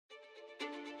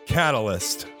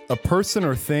Catalyst, a person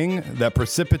or thing that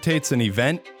precipitates an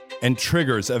event and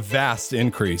triggers a vast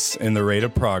increase in the rate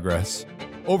of progress.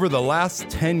 Over the last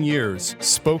 10 years,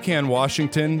 Spokane,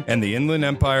 Washington, and the Inland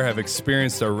Empire have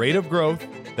experienced a rate of growth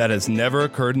that has never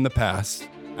occurred in the past.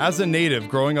 As a native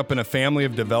growing up in a family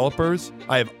of developers,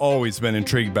 I have always been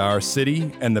intrigued by our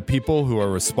city and the people who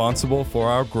are responsible for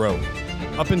our growth.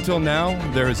 Up until now,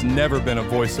 there has never been a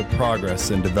voice of progress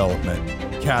and development.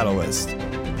 Catalyst.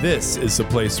 This is the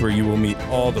place where you will meet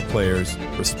all the players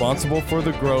responsible for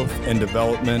the growth and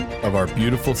development of our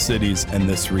beautiful cities and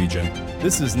this region.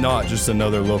 This is not just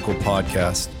another local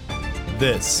podcast.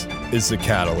 This is The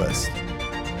Catalyst.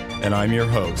 And I'm your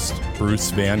host,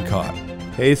 Bruce Van Cott.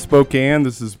 Hey, Spokane,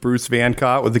 this is Bruce Van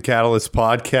Cott with The Catalyst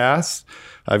Podcast.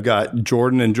 I've got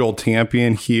Jordan and Joel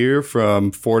Tampion here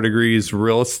from 4 Degrees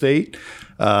Real Estate.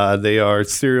 They are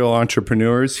serial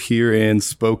entrepreneurs here in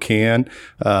Spokane,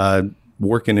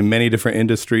 working in many different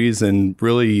industries and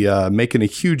really making a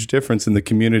huge difference in the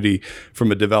community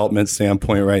from a development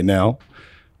standpoint right now.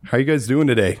 How are you guys doing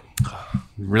today?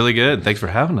 Really good. Thanks for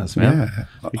having us, man.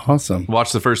 Yeah, awesome.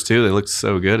 Watch the first two. They look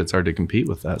so good. It's hard to compete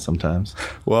with that sometimes.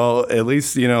 Well, at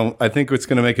least, I think it's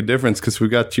going to make a difference because we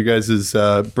got you guys'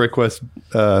 Brickwest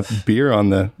beer on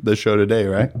the show today,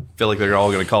 right? I feel like they're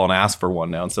all going to call and ask for one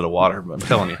now instead of water, but I'm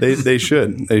telling you. They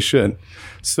should. They should.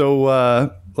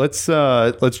 So let's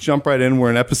jump right in.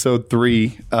 We're in episode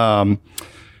 3.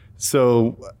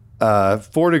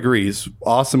 4 Degrees,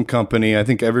 awesome company. I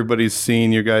think everybody's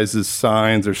seen you guys'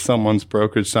 signs or someone's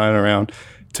brokerage sign around.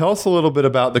 Tell us a little bit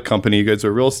about the company. You guys are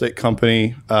a real estate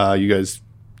company. You guys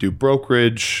do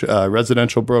brokerage,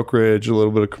 residential brokerage, a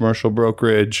little bit of commercial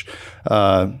brokerage,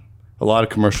 a lot of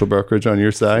commercial brokerage on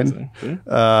your side,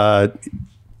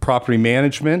 property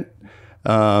management,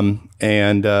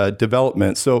 and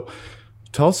development. So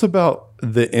tell us about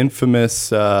the infamous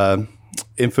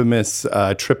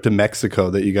trip to Mexico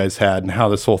that you guys had and how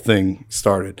this whole thing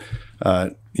started.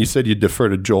 You said you defer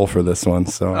to Joel for this one.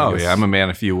 So I'm a man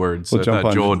of few words. So I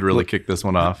thought Joel would really kick this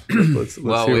one off. Let's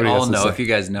well, we all know, if you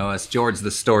guys know us, George's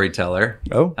the storyteller.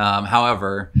 Oh.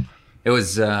 However, it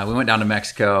was we went down to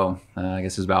Mexico, I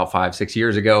guess it was about 5-6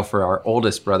 years ago for our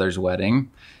oldest brother's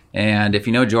wedding. And if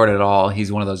you know George at all,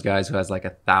 he's one of those guys who has like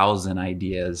 1,000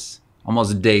 ideas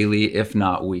almost daily, if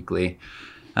not weekly.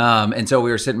 And so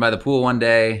we were sitting by the pool one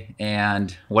day,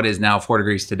 and what is now 4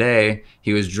 Degrees today,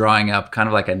 he was drawing up kind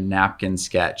of like a napkin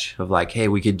sketch of like, hey,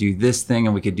 we could do this thing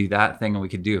and we could do that thing and we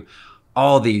could do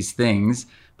all these things.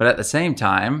 But at the same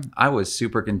time, I was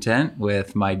super content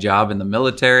with my job in the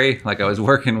military. Like I was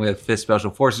working with 5th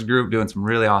Special Forces Group, doing some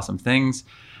really awesome things.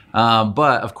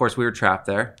 But of course we were trapped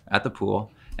there at the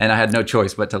pool, and I had no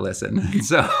choice but to listen.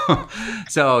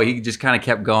 So he just kind of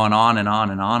kept going on and on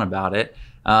and on about it.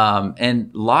 And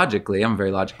logically, I'm a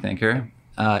very logical thinker.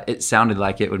 It sounded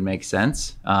like it would make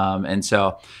sense. And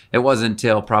so it wasn't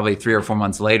until probably 3 or 4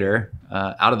 months later,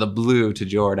 out of the blue to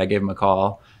Jord, I gave him a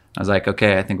call. I was like,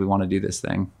 okay, I think we want to do this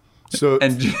thing. So,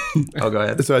 go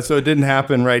ahead. So it didn't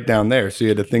happen right down there. So you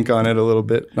had to think on it a little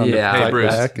bit. Hey,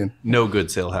 Bruce, no good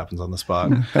sale happens on the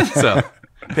spot. So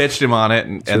pitched him on it,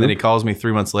 and then he calls me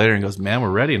 3 months later and goes, man, we're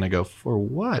ready. And I go, for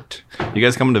what? You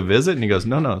guys coming to visit? And he goes,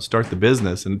 no, start the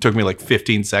business. And it took me like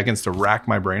 15 seconds to rack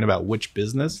my brain about which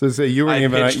business. So you were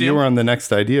on the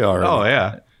next idea already. Oh,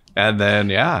 yeah. And then,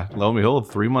 lo and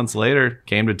behold, 3 months later,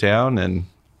 came to town and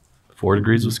 4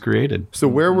 Degrees was created. So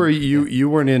where were you? You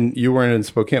weren't in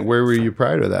Spokane. Where were you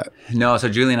prior to that? No, so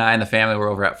Julie and I and the family were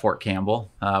over at Fort Campbell.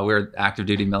 We were active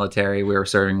duty military. We were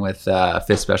serving with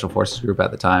 5th Special Forces Group at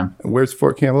the time. Where's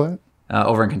Fort Campbell at?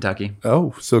 Over in Kentucky.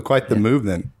 Oh, so quite the move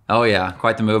then. Oh yeah,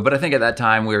 quite the move. But I think at that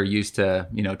time we were used to,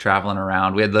 traveling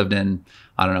around. We had lived in,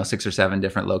 6 or 7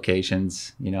 different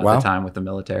locations, at the time with the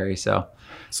military. So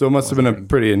it must have been a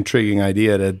pretty intriguing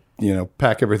idea to,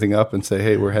 pack everything up and say,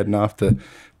 hey, we're heading off to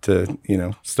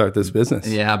start this business.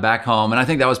 Yeah, back home. And I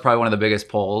think that was probably one of the biggest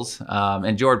pulls.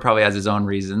 And George probably has his own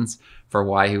reasons for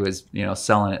why he was,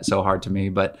 selling it so hard to me.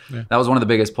 But that was one of the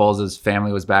biggest pulls. His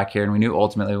family was back here, and we knew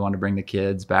ultimately we wanted to bring the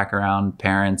kids back around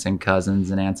parents and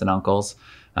cousins and aunts and uncles.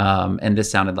 And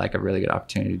this sounded like a really good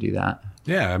opportunity to do that.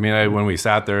 Yeah, when we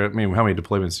sat there, how many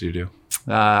deployments did you do?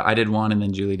 I did one, and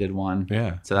then Julie did one.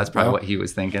 Yeah. So that's probably what he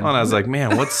was thinking. Well, and I was like,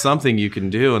 man, what's something you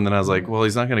can do? And then I was like, well,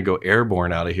 he's not going to go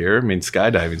airborne out of here.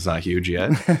 Skydiving's not huge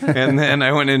yet. And then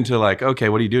I went into like, okay,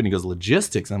 what do you do? And he goes,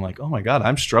 logistics. I'm like, oh my God,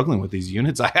 I'm struggling with these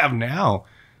units I have now.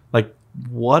 Like,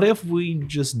 what if we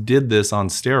just did this on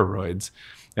steroids?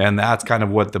 And that's kind of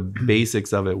what the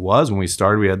basics of it was. When we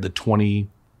started, we had the 20...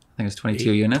 I think it was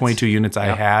 22 units. 22 units I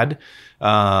had.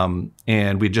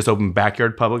 And we just opened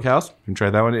Backyard Public House. You can try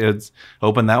that one. It's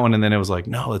opened that one. And then it was like,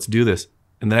 no, let's do this.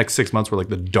 And the next 6 months were like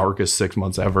the darkest 6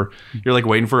 months ever. You're like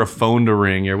waiting for a phone to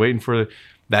ring. You're waiting for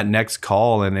that next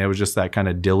call. And it was just that kind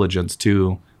of diligence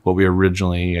to what we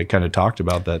originally kind of talked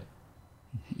about that.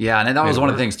 Yeah, and that was one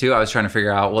of the things too. I was trying to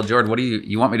figure out, well, Jordan, what do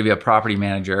you want me to be a property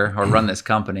manager or run this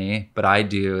company, but I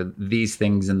do these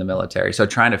things in the military. So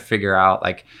trying to figure out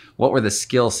like what were the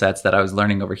skill sets that I was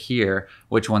learning over here,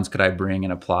 which ones could I bring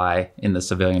and apply in the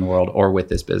civilian world or with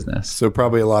this business? So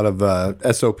probably a lot of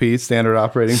SOPs, standard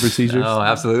operating procedures. Oh,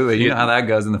 absolutely. You know how that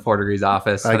goes in the 4 Degrees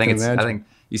office. I think imagine.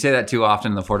 you say that too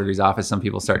often in the 4 Degrees office. Some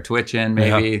people start twitching,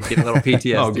 maybe get a little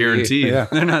PTSD. Oh, guaranteed. Yeah.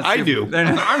 I do.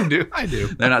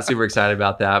 They're not super excited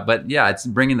about that. But yeah, it's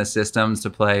bringing the systems to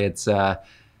play. It's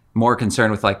more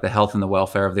concerned with like the health and the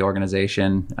welfare of the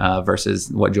organization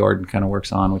versus what Jordan kind of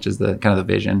works on, which is the kind of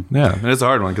the vision. Yeah, and it's a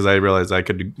hard one because I realized I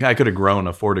could have grown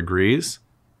a 4 Degrees.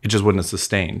 It just wouldn't have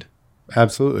sustained.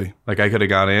 Absolutely. Like I could have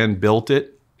gone in, built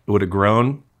it. It would have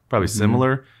grown, probably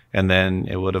similar, and then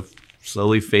it would have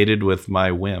slowly faded with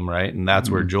my whim, right? And that's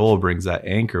where Joel brings that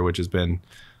anchor, which has been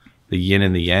the yin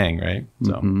and the yang, right?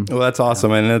 So, Well, that's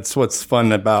awesome, and that's what's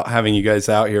fun about having you guys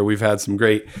out here. We've had some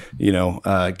great,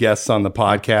 guests on the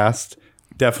podcast.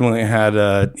 Definitely had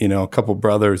a couple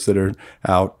brothers that are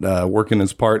out working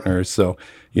as partners. So,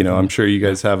 I'm sure you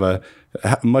guys have a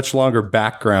much longer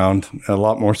background, a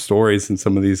lot more stories than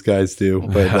some of these guys do.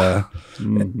 But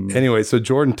anyway, so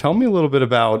Jordan, tell me a little bit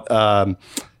about.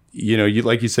 You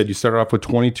like you said, you started off with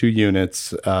 22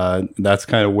 units. That's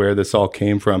kind of where this all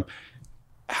came from.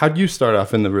 How'd you start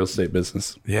off in the real estate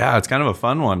business? yeah, it's kind of a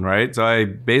fun one, right? So I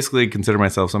basically consider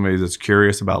myself somebody that's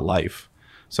curious about life.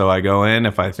 So I go in,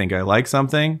 if I think I like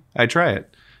something, I try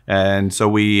it. And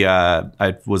so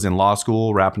I was in law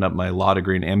school, wrapping up my law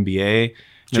degree in MBA.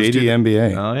 JD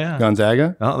MBA. Oh, yeah.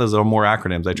 Gonzaga? Oh, those are more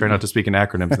acronyms. I try not to speak in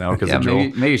acronyms now because of Joel.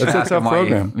 Maybe you should That's a ask him tough why.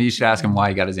 program. You should ask him why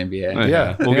he got his MBA.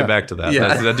 Yeah. We'll get back to that.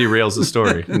 Yeah. That derails the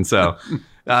story. And so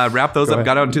wrapped those up,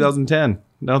 got out in 2010.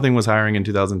 Nothing was hiring in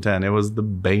 2010. It was the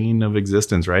bane of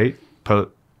existence, right?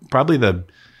 Probably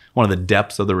one of the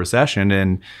depths of the recession,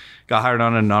 and got hired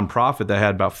on a nonprofit that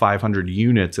had about 500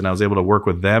 units, and I was able to work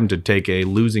with them to take a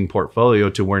losing portfolio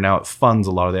to where now it funds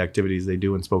a lot of the activities they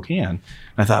do in Spokane. And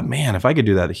I thought, man, if I could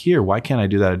do that here, why can't I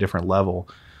do that at a different level?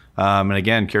 And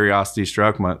again, curiosity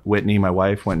struck. Whitney, my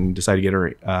wife, went and decided to get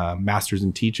her master's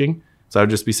in teaching. So I would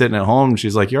just be sitting at home, and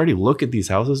she's like, you already look at these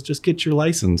houses, just get your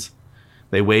license.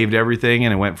 They waived everything,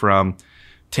 and it went from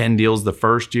 10 deals the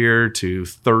first year to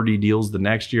 30 deals the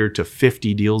next year to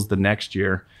 50 deals the next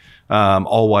year,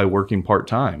 all while working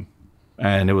part-time.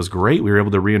 And it was great. We were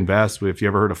able to reinvest. If you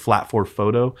ever heard of Flat 4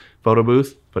 Photo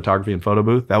Booth, photography and photo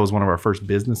booth, that was one of our first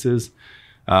businesses.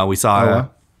 We saw,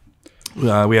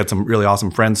 we had some really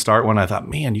awesome friends start one. I thought,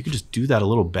 man, you could just do that a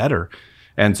little better.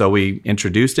 And so we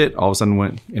introduced it. All of a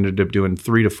sudden ended up doing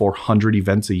 300 to 400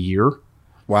 events a year.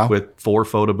 Wow. With 4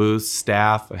 photo booths,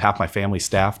 staff. Half my family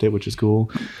staffed it, which is cool.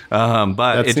 But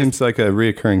That seems like a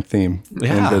reoccurring theme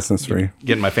in business for you.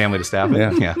 Getting my family to staff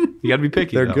it. Yeah. You got to be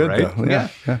picky. They're though, good,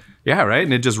 right? though. Yeah, right.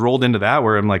 And it just rolled into that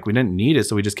where I'm like, we didn't need it.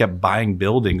 So we just kept buying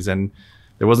buildings, and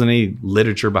there wasn't any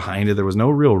literature behind it. There was no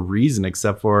real reason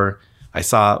except for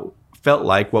felt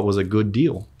like what was a good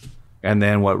deal. And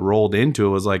then what rolled into it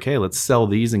was like, hey, let's sell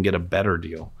these and get a better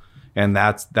deal. And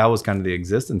that was kind of the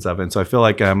existence of it. And so I feel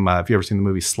like if you ever seen the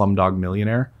movie Slumdog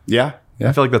Millionaire, Yeah.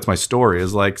 I feel like that's my story.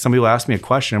 Is like some people ask me a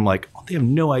question, I'm like, oh, they have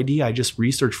no idea. I just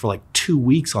researched for like 2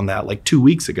 weeks on that, like 2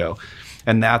 weeks ago.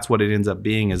 And that's what it ends up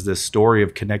being, is this story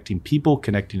of connecting people,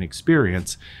 connecting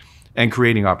experience, and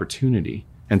creating opportunity.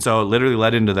 And so it literally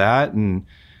led into that. And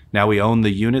now we own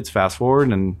the units, fast forward,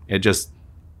 and it just,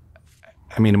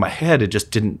 in my head, it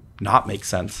just didn't not make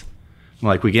sense.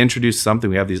 Like, we can introduce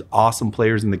something. We have these awesome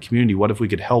players in the community. What if we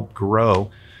could help grow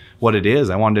what it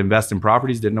is? I wanted to invest in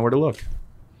properties, didn't know where to look.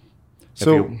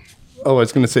 I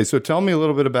was going to say, so tell me a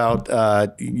little bit about,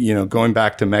 going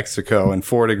back to Mexico and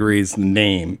 4 Degrees, the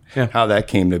name, how that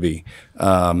came to be.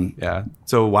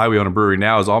 So why we own a brewery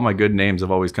now is all my good names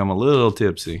have always come a little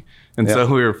tipsy. And so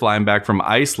we were flying back from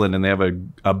Iceland, and they have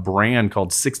a brand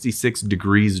called 66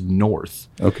 Degrees North.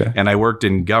 Okay. And I worked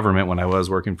in government when I was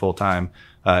working full-time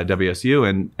at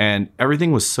WSU, and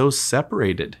everything was so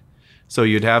separated. So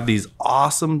you'd have these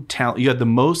awesome talent. You had the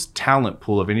most talent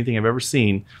pool of anything I've ever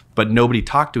seen, but nobody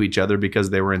talked to each other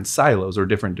because they were in silos or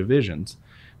different divisions.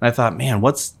 And I thought, man,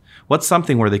 what's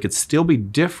something where they could still be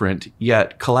different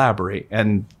yet collaborate?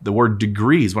 And the word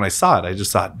degrees, when I saw it, I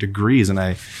just saw degrees, and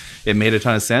it made a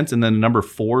ton of sense. And then number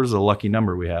 4 is a lucky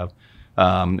number we have.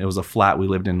 It was a flat we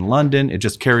lived in London. It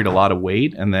just carried a lot of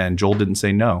weight, and then Joel didn't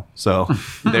say no. So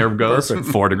there goes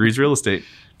 4 Degrees Real Estate.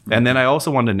 And then I also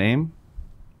wanted a name.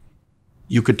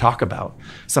 you could talk about.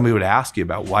 Somebody would ask you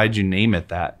about, why'd you name it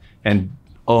that? And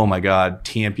oh my God,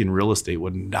 Tampion Real Estate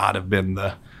would not have been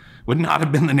the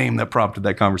name that prompted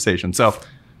that conversation. So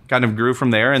kind of grew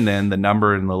from there, and then the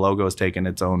number and the logo has taken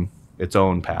its own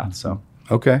path. So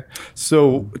okay,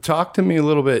 so talk to me a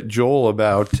little bit, Joel,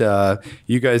 about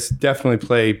you guys definitely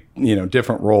play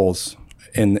different roles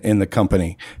in the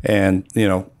company, and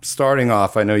starting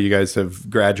off, I know you guys have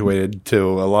graduated to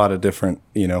a lot of different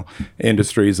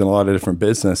industries and a lot of different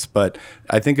business, but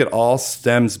I think it all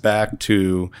stems back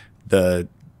to the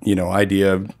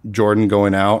idea of Jordan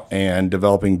going out and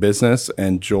developing business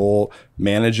and Joel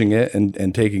managing it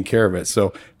and taking care of it.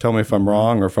 So tell me if I'm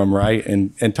wrong or if I'm right,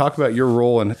 and talk about your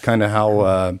role and kind of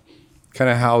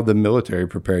how the military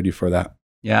prepared you for that.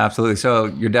 Yeah, absolutely. So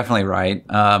you're definitely right.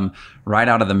 Right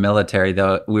out of the military,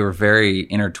 though, we were very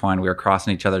intertwined. We were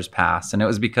crossing each other's paths, and it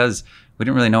was because we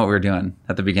didn't really know what we were doing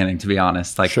at the beginning, to be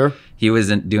honest. Like, sure. He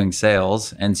wasn't doing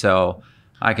sales, and so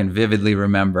I can vividly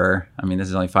remember, this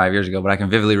is only 5 years ago, but I can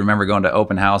vividly remember going to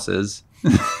open houses,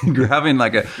 grabbing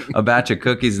like a batch of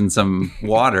cookies and some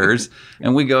waters,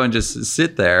 and we go and just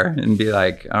sit there and be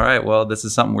like, all right, well, this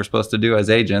is something we're supposed to do as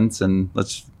agents, and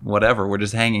we're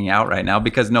just hanging out right now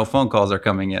because no phone calls are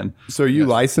coming in. So are you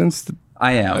licensed?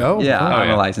 I am. I'm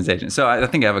a licensed agent. So I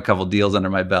think I have a couple deals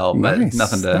under my belt, but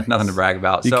nothing to brag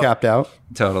about. You capped out?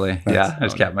 Totally. Nice. Yeah. I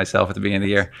just capped myself at the beginning of the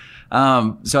year.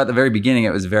 So at the very beginning, it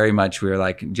was very much, we were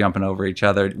like jumping over each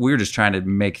other. We were just trying to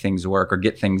make things work or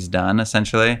get things done,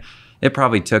 essentially. It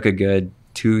probably took a good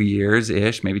 2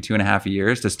 years-ish, maybe 2.5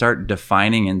 years to start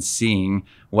defining and seeing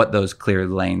what those clear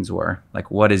lanes were.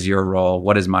 Like, what is your role?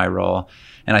 What is my role?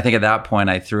 And I think at that point,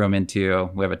 I threw him into,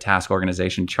 we have a task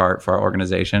organization chart for our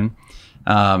organization.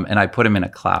 And I put him in a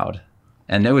cloud.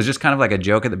 And it was just kind of like a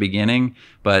joke at the beginning,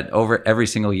 but over every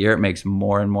single year, it makes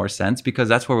more and more sense because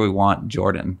that's where we want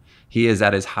Jordan. He is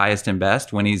at his highest and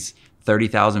best when he's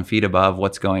 30,000 feet above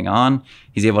what's going on.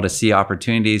 He's able to see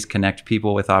opportunities, connect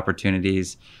people with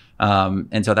opportunities.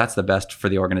 And so that's the best for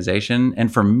the organization.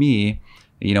 And for me,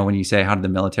 when you say, how did the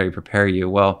military prepare you?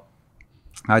 Well,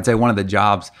 I'd say one of the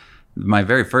jobs, my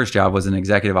very first job was an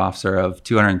executive officer of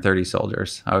 230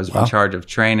 soldiers. I was in charge of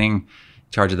training,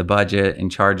 in charge of the budget, in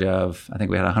charge of, I think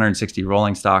we had 160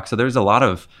 rolling stock. So there's a lot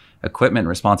of equipment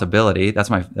responsibility. That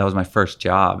was my first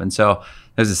job. And so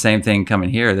there's the same thing coming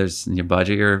here. There's your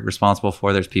budget you're responsible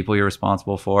for. There's people you're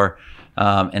responsible for.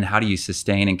 And how do you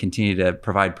sustain and continue to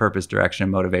provide purpose, direction,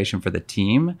 and motivation for the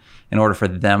team in order for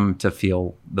them to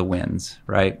feel the wins,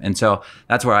 right? And so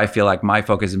that's where I feel like my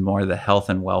focus is more the health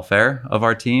and welfare of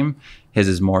our team. His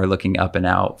is more looking up and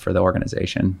out for the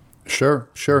organization. Sure.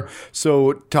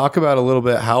 So talk about a little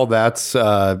bit how that's,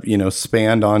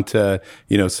 spanned onto,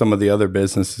 some of the other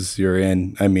businesses you're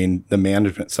in. The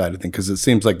management side of things, because it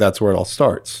seems like that's where it all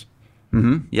starts.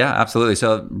 Mm-hmm. Yeah, absolutely.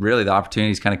 So really the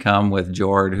opportunities kind of come with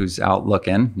Jord, who's out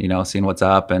looking, seeing what's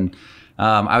up. And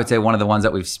I would say one of the ones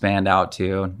that we've spanned out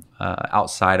to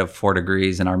outside of 4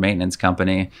 Degrees in our maintenance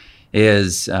company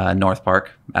is North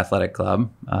Park Athletic Club,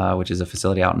 which is a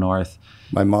facility out north.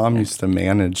 My mom used to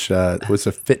manage, was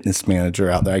a fitness manager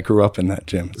out there. I grew up in that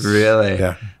gym. Really?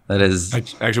 Yeah. That is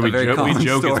actually we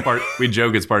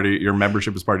joke it's part of your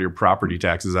membership is part of your property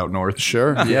taxes out north.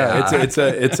 Sure. Yeah. It's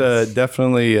a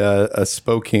definitely a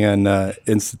Spokane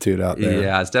institute out there.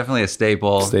 Yeah, it's definitely a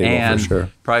staple. And for sure.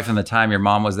 Probably from the time your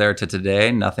mom was there to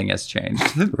today, nothing has changed.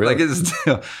 Really? Like it's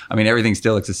still, everything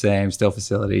still looks the same, still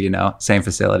facility, same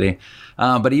facility.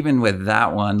 But even with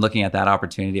that one, looking at that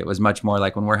opportunity, it was much more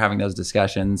like when we're having those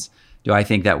discussions, do I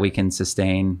think that we can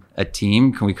sustain a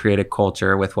team? Can we create a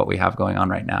culture with what we have going on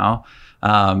right now?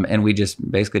 And we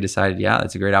just basically decided, yeah,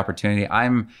 that's a great opportunity.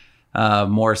 I'm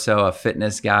more so a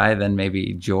fitness guy than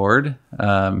maybe Jord,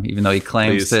 even though he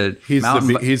claims to. He's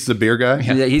the beer guy?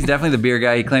 Yeah, he's definitely the beer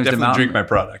guy. He claims to drink my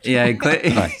product. Yeah, he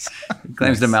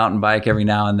claims to mountain bike every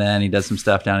now and then. He does some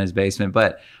stuff down in his basement.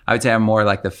 But I would say I'm more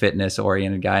like the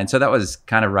fitness-oriented guy. And so that was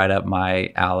kind of right up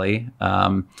my alley.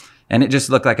 And it just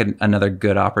looked like another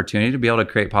good opportunity to be able to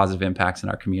create positive impacts in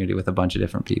our community with a bunch of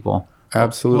different people.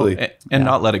 Absolutely. Well, and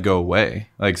not let it go away.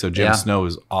 Like, so Jim Snow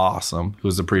is awesome, who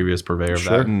was the previous purveyor of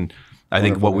that. And I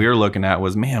think what we were looking at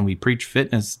was, man, we preach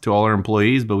fitness to all our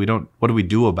employees, but what do we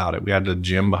do about it? We had a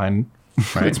gym behind.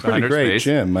 Right, it's pretty great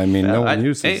gym. No one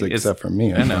uses it except for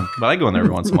me. I know, but I go in there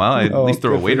every once in a while. I at least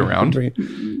throw a weight around.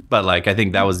 But I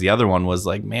think that was the other one was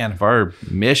like, man, if our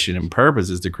mission and purpose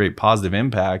is to create positive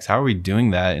impacts, how are we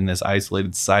doing that in this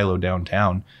isolated silo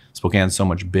downtown? Spokane's so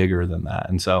much bigger than that.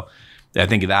 And so I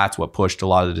think that's what pushed a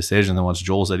lot of the decision. And once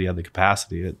Joel said he had the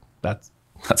capacity, that's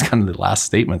kind of the last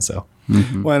statement. So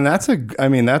Well, and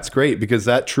that's great because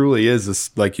that truly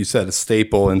is, like you said, a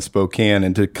staple in Spokane,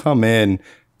 and to come in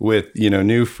with,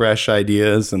 new, fresh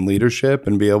ideas and leadership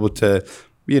and be able to,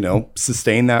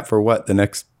 sustain that for the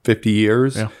next 50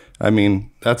 years. Yeah. I mean,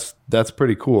 that's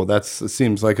pretty cool. It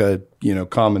seems like a,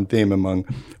 common theme among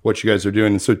what you guys are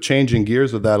doing. And so changing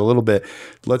gears with that a little bit,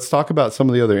 let's talk about some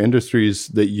of the other industries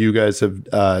that you guys have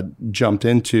jumped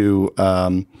into,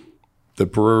 the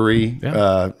brewery,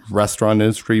 restaurant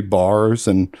industry, bars,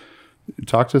 and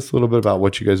talk to us a little bit about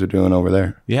what you guys are doing over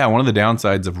there. Yeah, one of the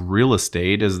downsides of real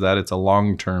estate is that it's a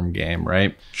long-term game,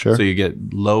 right? Sure. So you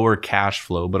get lower cash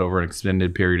flow, but over an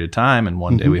extended period of time, and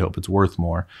one day we hope it's worth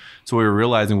more. So what we were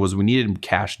realizing was we needed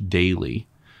cash daily.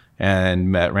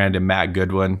 And ran to Matt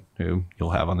Goodwin, who you'll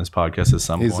have on this podcast at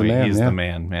some point. He's the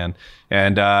man, man.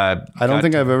 And I don't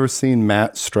think I've ever seen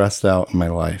Matt stressed out in my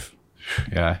life.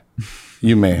 Yeah.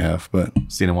 You may have, but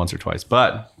seen him once or twice,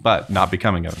 but not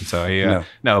becoming of him. So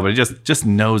but he just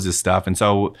knows his stuff. And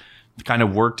so kind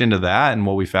of worked into that. And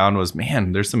what we found was,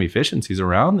 man, there's some efficiencies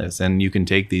around this, and you can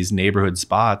take these neighborhood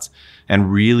spots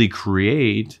and really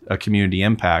create a community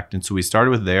impact. And so we started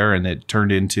with there, and it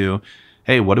turned into,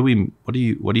 hey, what do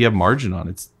you have margin on?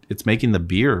 It's making the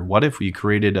beer. What if we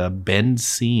created a Bend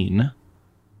scene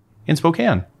in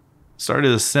Spokane? Started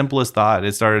the simplest thought.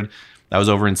 I was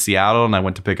over in Seattle, and I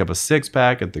went to pick up a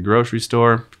 6-pack at the grocery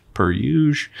store, per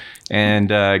usual, and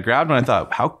grabbed one. I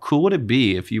thought, how cool would it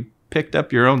be if you picked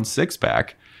up your own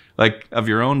 6-pack, like of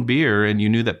your own beer, and you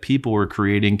knew that people were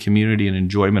creating community and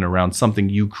enjoyment around something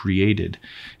you created.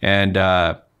 And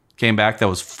came back, that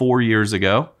was 4 years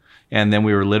ago. And then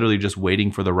we were literally just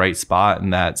waiting for the right spot,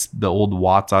 and that's the old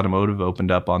Watts Automotive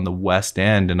opened up on the west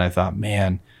end. And I thought,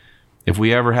 man, if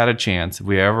we ever had a chance, if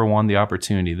we ever won the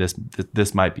opportunity,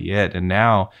 this might be it. And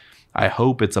now I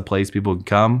hope it's a place people can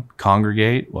come,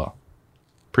 congregate, well,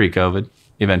 pre-COVID,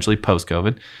 eventually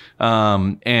post-COVID.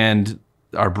 And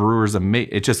our brewers,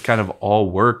 it just kind of all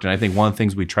worked. And I think one of the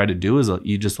things we try to do is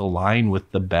you just align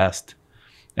with the best.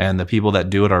 And the people that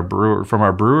do it, from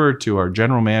our brewer to our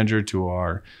general manager to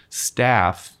our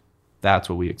staff, that's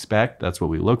what we expect. That's what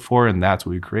we look for. And that's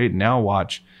what we create. Now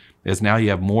now you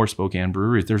have more Spokane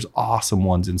breweries. There's awesome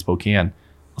ones in Spokane.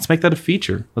 Let's make that a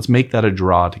feature. Let's make that a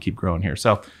draw to keep growing here.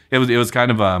 So it was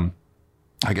kind of,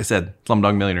 like I said,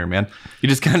 Slumdog Millionaire, man. You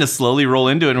just kind of slowly roll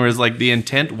into it. And whereas like the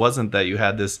intent wasn't that you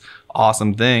had this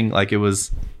awesome thing. Like it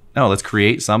was, no, let's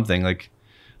create something. Like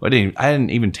I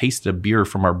hadn't even tasted a beer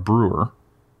from our brewer.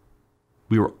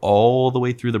 We were all the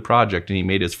way through the project, and he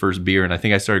made his first beer. And I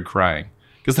think I started crying.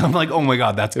 Because I'm like, oh my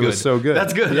God, that's good. It was so good.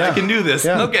 That's good. Yeah. I can do this.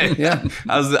 Yeah. Okay. Yeah.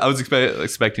 I was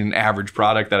expecting an average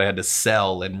product that I had to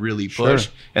sell and really push.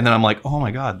 Sure. And then I'm like, oh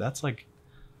my God,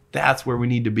 that's where we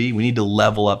need to be. We need to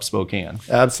level up Spokane.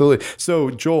 Absolutely.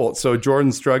 So Joel,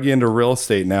 Jordan's drug you into real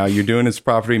estate now. You're doing his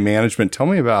property management. Tell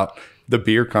me about the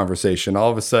beer conversation.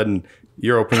 All of a sudden,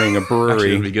 you're opening a brewery.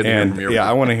 Actually, it'd be good to hear from your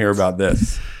I want to hear about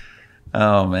this.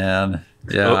 Oh, man.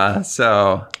 Yeah.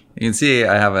 So you can see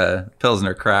I have a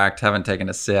Pilsner Cracked. Haven't taken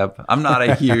a sip. I'm not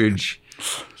a huge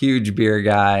beer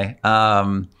guy.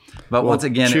 But once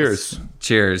again, cheers.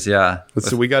 Cheers. Yeah.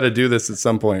 So we got to do this at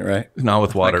some point, right? Not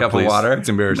with water, A cup please. of water. It's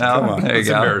embarrassing. No? Come on. There you It's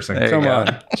go. embarrassing. There you Come go.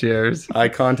 on. Cheers. Eye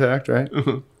contact, right?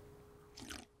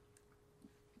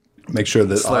 Make sure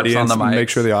the Slurps on the mics. Make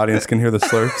sure the audience can hear the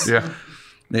slurps. Yeah.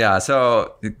 Yeah.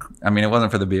 So, I mean, it wasn't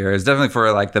for the beer. It's definitely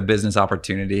for like the business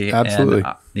opportunity. Absolutely.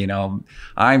 And,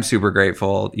 I'm super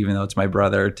grateful, even though it's my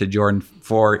brother, to Jordan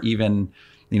for even,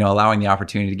 allowing the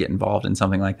opportunity to get involved in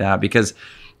something like that. Because,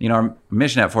 our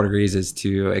mission at 4 Degrees is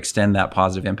to extend that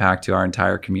positive impact to our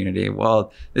entire community.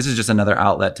 Well, this is just another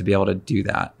outlet to be able to do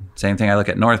that. Same thing. I look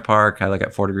at North Park. I look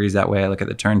at 4 Degrees that way. I look at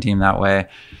the Turn Team that way.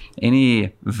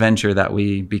 Any venture that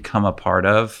we become a part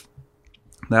of,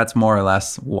 that's more or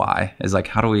less why, is like,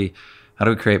 how do we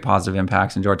create positive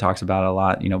impacts? And George talks about it a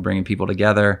lot, bringing people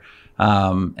together.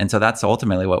 And so that's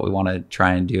ultimately what we want to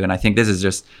try and do. And I think this is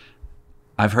just,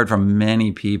 I've heard from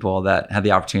many people that had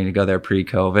the opportunity to go there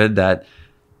pre-COVID that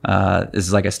this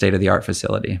is like a state-of-the-art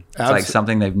facility. It's like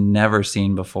something they've never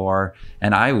seen before.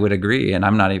 And I would agree. And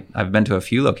I've been to a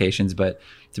few locations, but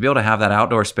to be able to have that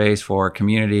outdoor space for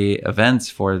community events,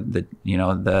 for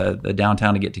the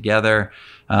downtown to get together,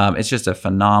 it's just a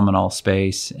phenomenal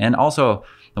space. And also,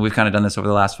 we've kind of done this over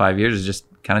the last 5 years, is just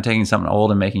kind of taking something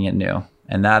old and making it new.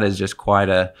 And that is just quite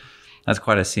a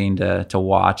scene to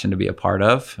watch and to be a part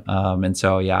of. And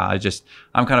so, yeah,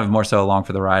 I'm kind of more so along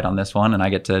for the ride on this one, and I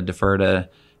get to defer to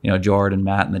Jordan,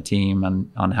 Matt, and the team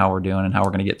on how we're doing and how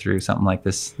we're going to get through something like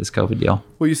this COVID deal.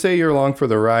 Well, you say you're along for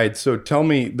the ride. So tell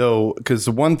me, though, because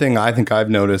the one thing I think I've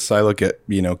noticed, I look at,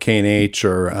 K&H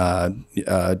or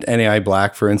NAI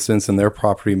Black, for instance, and their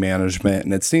property management.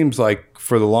 And it seems like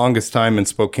for the longest time in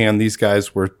Spokane, these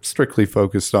guys were strictly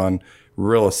focused on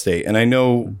real estate. And I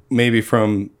know maybe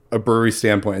from a brewery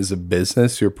standpoint as a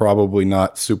business, you're probably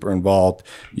not super involved.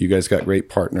 You guys got great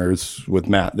partners with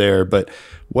Matt there. But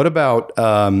what about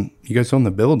you guys own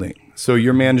the building? So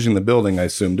you're managing the building, I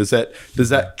assume. Does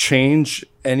that change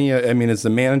any? I mean, is the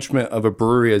management of a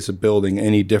brewery as a building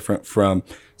any different from,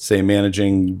 say,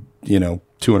 managing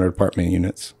 200 apartment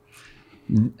units?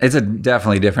 It's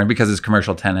definitely different because it's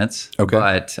commercial tenants. Okay.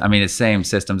 But I mean, it's same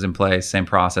systems in place, same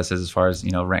processes as far as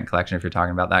rent collection, if you're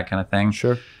talking about that kind of thing.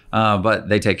 Sure. But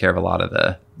they take care of a lot of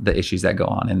the issues that go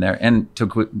on in there. And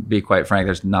to be quite frank,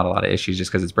 there's not a lot of issues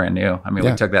just because it's brand new. I mean,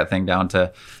 we took that thing down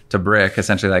to brick,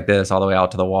 essentially like this, all the way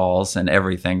out to the walls, and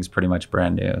everything's pretty much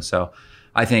brand new. So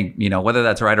I think, whether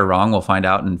that's right or wrong, we'll find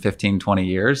out in 15, 20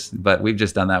 years. But we've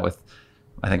just done that with,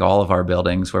 I think, all of our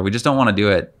buildings, where we just don't want to do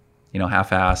it,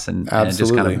 half-ass and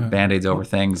just kind of Band-Aids over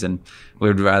things. And we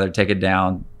would rather take it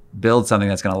down, build something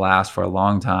that's going to last for a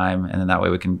long time, and then that way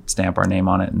we can stamp our name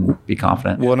on it and be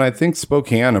confident. Well, and I think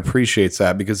Spokane appreciates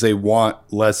that because they want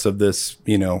less of this,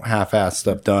 half-assed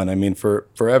stuff done. I mean, for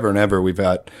forever and ever, we've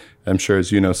had, I'm sure as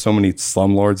so many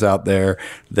slumlords out there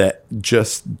that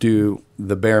just do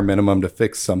the bare minimum to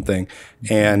fix something.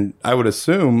 And I would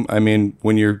assume, I mean,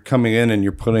 when you're coming in and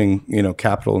you're putting,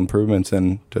 capital improvements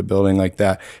into a building like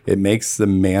that, it makes the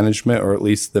management or at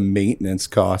least the maintenance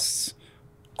costs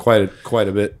quite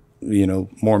a bit,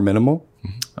 more minimal.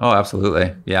 Oh,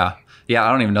 absolutely. Yeah.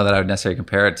 I don't even know that I would necessarily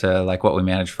compare it to like what we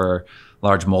manage for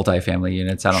large multifamily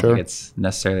units. I don't think it's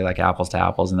necessarily like apples to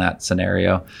apples in that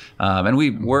scenario. And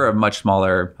we're a much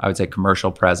smaller, I would say,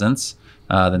 commercial presence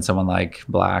than someone like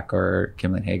Black or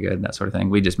Kimley Haygood and that sort of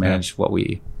thing. We just manage what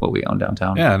we own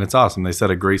downtown. Yeah, and it's awesome. They set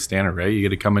a great standard, right? You get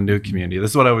to come into a community.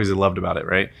 This is what I always loved about it,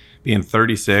 right? Being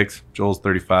 36, Joel's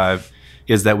 35,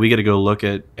 is that we get to go look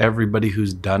at everybody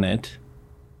who's done it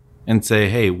and say,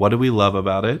 hey, what do we love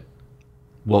about it?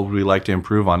 What would we like to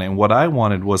improve on it? And what I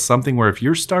wanted was something where if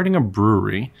you're starting a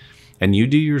brewery and you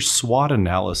do your SWOT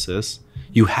analysis,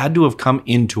 you had to have come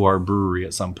into our brewery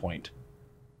at some point.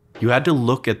 You had to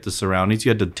look at the surroundings. You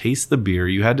had to taste the beer.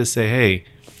 You had to say, hey,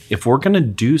 if we're going to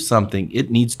do something, it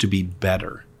needs to be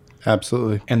better.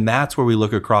 Absolutely. And that's where we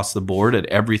look across the board at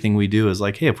everything we do is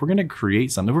like, hey, if we're going to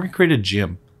create something, we're going to create a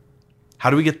gym. How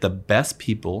do we get the best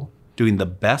people doing the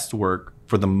best work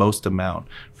for the most amount,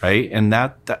 right? And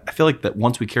that I feel like that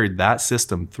once we carried that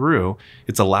system through,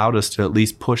 it's allowed us to at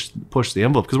least push the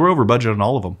envelope because we're over budget on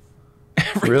all of them.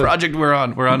 Every project we're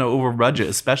on over budget,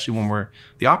 especially when we're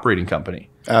the operating company.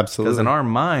 Absolutely. Because in our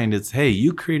mind, it's, hey,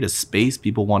 you create a space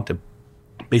people want to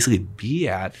basically be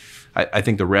at. I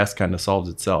think the rest kind of solves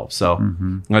itself. So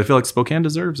I feel like Spokane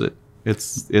deserves it.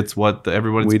 It's what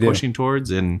everybody's pushing towards.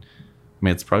 And I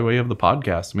mean, it's probably why you have the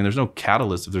podcast. I mean, there's no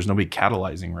catalyst if there's nobody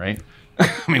catalyzing, right?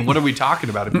 I mean, what are we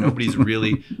talking about if nobody's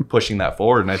really pushing that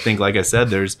forward? And I think, like I said,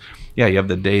 you have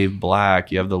the Dave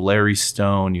Black, you have the Larry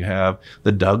Stone, you have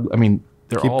the Doug. I mean,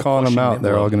 they're all keep calling them out.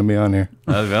 They're all going to be on here.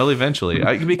 Well, eventually.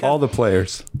 All the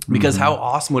players. Because how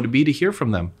awesome would it be to hear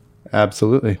from them?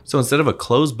 Absolutely. So instead of a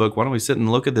closed book, why don't we sit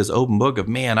and look at this open book of,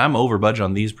 man, I'm over budget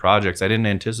on these projects. I didn't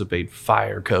anticipate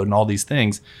fire code and all these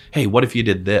things. Hey, what if you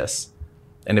did this?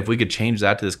 And if we could change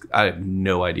that to this, I have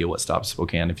no idea what stops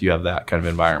Spokane if you have that kind of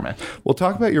environment. Well,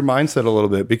 talk about your mindset a little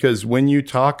bit, because when you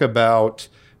talk about,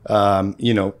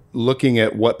 looking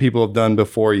at what people have done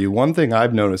before you, one thing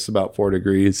I've noticed about 4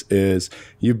 Degrees is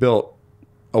you built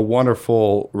a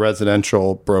wonderful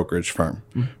residential brokerage firm,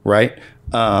 right?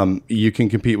 You can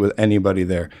compete with anybody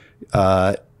there.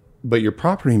 But your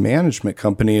property management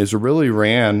company is really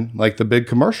ran like the big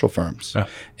commercial firms. Yeah.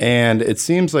 And it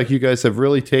seems like you guys have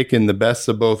really taken the best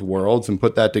of both worlds and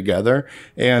put that together.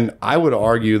 And I would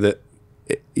argue that,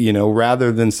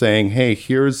 rather than saying, hey,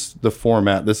 here's the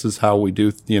format, this is how we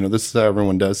do, this is how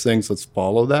everyone does things, let's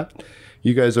follow that.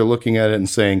 You guys are looking at it and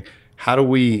saying, how do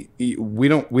we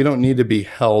don't need to be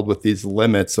held with these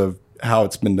limits of how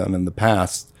it's been done in the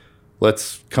past.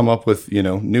 Let's come up with,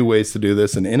 new ways to do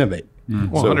this and innovate.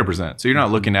 Well, 100%. So you're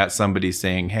not looking at somebody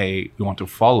saying, hey, we want to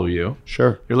follow you.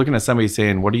 Sure. You're looking at somebody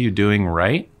saying, what are you doing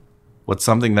right? What's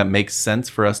something that makes sense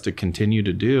for us to continue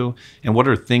to do? And what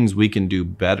are things we can do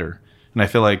better? And I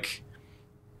feel like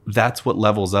that's what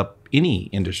levels up any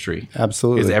industry.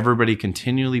 Absolutely. Is everybody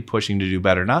continually pushing to do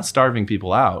better, not starving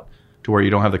people out to where you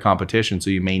don't have the competition. So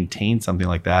you maintain something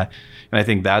like that. And I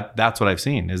think that's what I've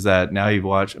seen is that now you've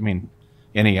watched,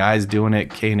 NAI's doing it,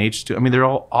 K&H too. I mean, they're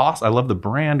all awesome. I love the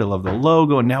brand. I love the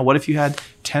logo. And now what if you had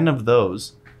 10 of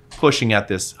those pushing at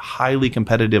this highly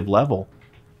competitive level?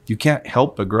 You can't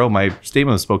help but grow. My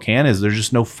statement of Spokane is there's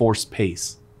just no forced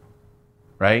pace,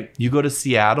 right? You go to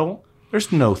Seattle,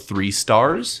 there's no 3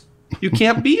 stars. You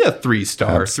can't be a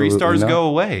 3-star. 3 stars go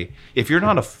away. If you're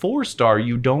not a 4-star,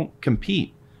 you don't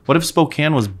compete. What if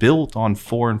Spokane was built on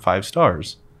 4 and 5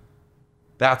 stars?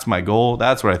 That's my goal.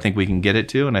 That's what I think we can get it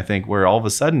to. And I think where all of a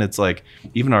sudden it's like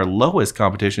even our lowest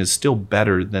competition is still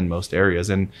better than most areas.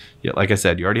 And yeah, like I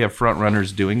said, you already have front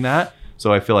runners doing that.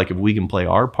 So I feel like if we can play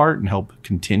our part and help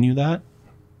continue that,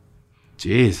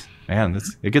 geez, man,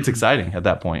 it gets exciting at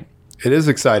that point. It is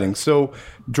exciting. So,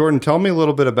 Jordan, tell me a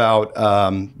little bit about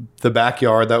the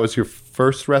Backyard. That was your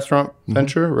first restaurant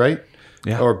venture, right?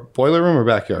 Yeah. Or Boiler Room or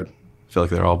Backyard? I feel like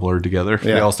they're all blurred together.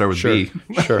 Yeah, They all start with B.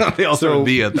 Sure. They all start with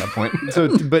B at that point.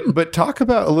 But talk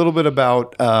about a little bit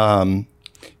about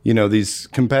these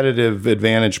competitive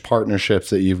advantage partnerships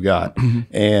that you've got,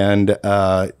 and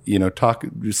talk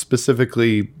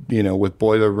specifically with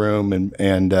Boiler Room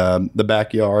and the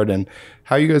Backyard, and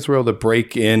how you guys were able to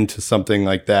break into something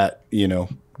like that.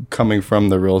 Coming from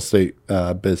the real estate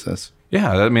business.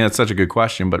 Yeah, I mean, that's such a good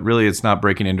question, but really it's not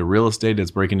breaking into real estate,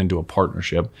 it's breaking into a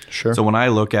partnership. Sure. So when I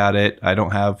look at it, I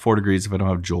don't have 4 Degrees if I don't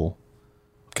have Joel.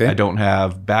 Okay. I don't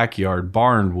have Backyard,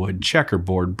 Barnwood,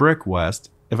 Checkerboard, Brick West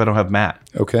if I don't have Matt.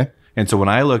 Okay. And so when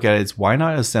I look at it, it's why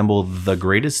not assemble the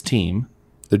greatest team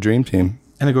The dream team.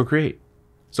 and then go create.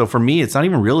 So for me, it's not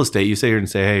even real estate. You sit here and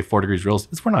say, hey, 4 Degrees Real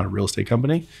Estate. We're not a real estate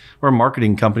company. We're a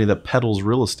marketing company that peddles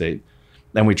real estate.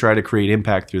 And we try to create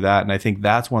impact through that. And I think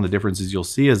that's one of the differences you'll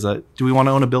see is that, do we want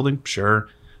to own a building? Sure.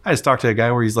 I just talked to a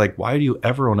guy where he's like, why do you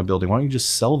ever own a building? Why don't you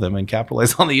just sell them and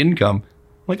capitalize on the income?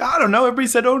 I'm like, I don't know. Everybody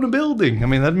said own a building. I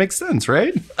mean, that makes sense,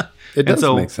 right? It does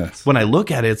make sense. When I look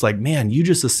at it, it's like, man, you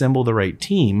just assemble the right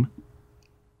team.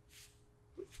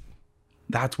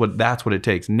 That's what it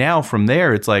takes. Now from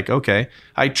there, it's like, okay,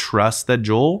 I trust that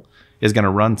Joel is going to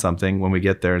run something when we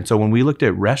get there. And so when we looked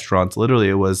at restaurants, literally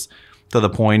it was to the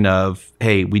point of,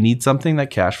 hey, we need something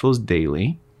that cash flows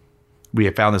daily. We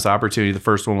had found this opportunity. The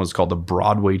first one was called the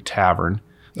Broadway Tavern.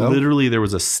 Oh. Literally, there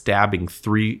was a stabbing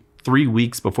three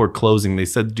weeks before closing. They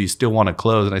said, do you still want to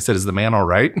close? And I said, is the man all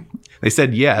right? They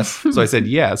said yes. So I said,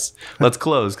 yes, let's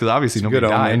close. Because obviously nobody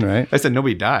died. Right? I said,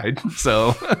 nobody died.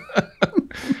 So,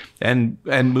 and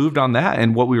moved on that.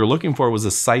 And what we were looking for was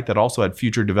a site that also had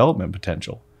future development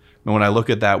potential. And when I look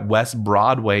at that West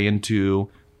Broadway into,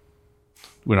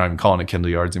 we're not even calling it Kendall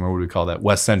Yards anymore. What do we call that?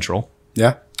 West Central.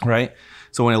 Yeah. Right.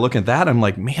 So when I look at that, I'm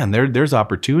like, man, there's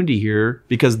opportunity here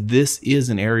because this is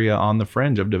an area on the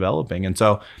fringe of developing. And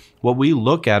so what we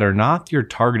look at are not your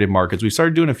targeted markets. We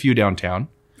started doing a few downtown,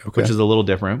 which is a little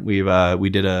different. We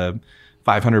did a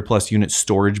 500 plus unit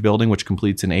storage building, which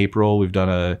completes in April. We've done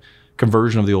a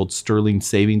conversion of the old Sterling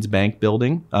Savings Bank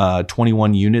building,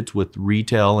 21 units with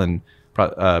retail and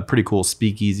pretty cool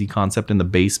speakeasy concept in the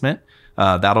basement.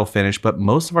 That'll finish. But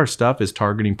most of our stuff is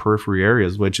targeting periphery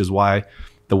areas, which is why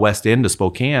the west end of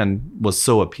Spokane was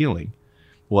so appealing,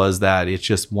 was that it's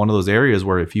just one of those areas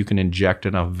where if you can inject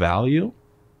enough value,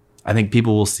 I think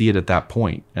people will see it at that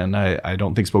point. And I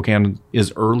don't think Spokane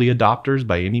is early adopters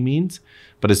by any means,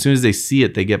 but as soon as they see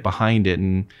it, they get behind it.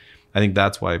 And I think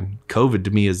that's why COVID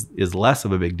to me is less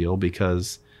of a big deal,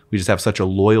 because we just have such a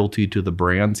loyalty to the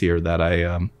brands here that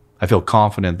I feel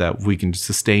confident that we can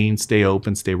sustain, stay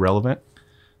open, stay relevant.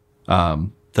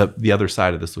 The other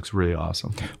side of this looks really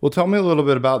awesome. Well, tell me a little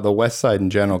bit about the West Side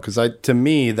in general, because to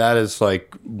me, that is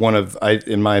like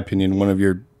in my opinion, one of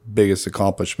your biggest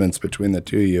accomplishments between the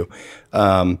two of you.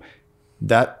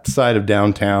 That side of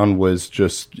downtown was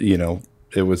just,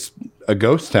 it was a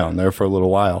ghost town there for a little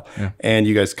while. Yeah. And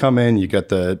you guys come in, you got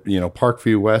the,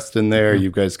 Parkview West in there. Mm-hmm.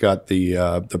 You guys got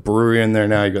the brewery in there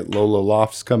now. You got Lolo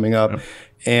Lofts coming up. Yep.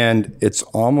 And it's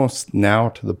almost now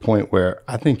to the point where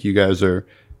I think you guys are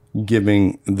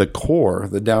giving the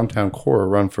downtown core, a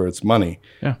run for its money.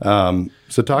 Yeah.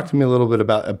 So talk to me a little bit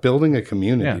about building a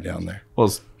community down there.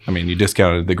 Well, you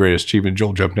discounted the greatest achievement.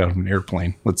 Joel jumped out of an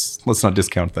airplane. Let's not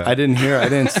discount that. I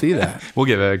didn't see that. We'll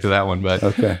get back to that one, but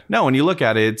okay. No, when you look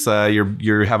at it, it's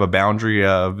you have a boundary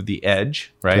of the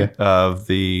edge, right, of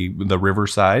the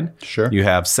riverside. Sure. You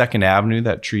have 2nd Avenue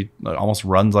that almost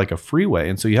runs like a freeway,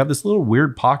 and so you have this little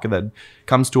weird pocket that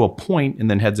comes to a point and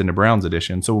then heads into Brown's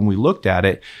Addition. So when we looked at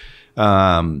it,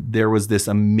 there was this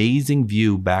amazing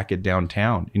view back at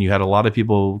downtown, and you had a lot of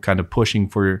people kind of pushing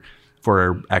for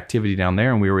activity down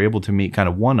there, and we were able to meet kind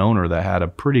of one owner that had a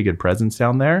pretty good presence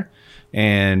down there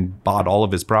and bought all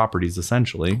of his properties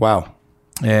essentially. Wow.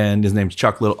 and his name's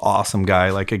Chuck Little. Awesome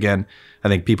guy. Like, again, I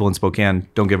think people in Spokane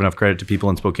don't give enough credit to people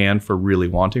in Spokane for really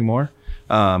wanting more.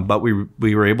 But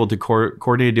we were able to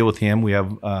coordinate a deal with him. We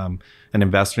have an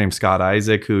investor named Scott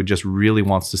Isaac who just really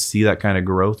wants to see that kind of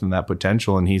growth and that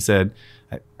potential. And he said,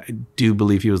 I do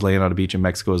believe he was laying on a beach in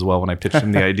Mexico as well when I pitched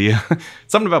him the idea.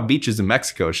 Something about beaches in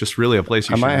Mexico. It's just really a place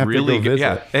you should really go.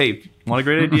 Yeah. Hey, want a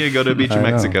great idea? Go to a beach in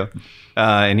Mexico.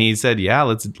 And he said, yeah,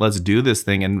 let's do this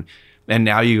thing. And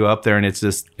now you go up there and it's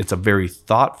a very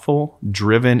thoughtful,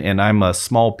 driven, and I'm a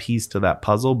small piece to that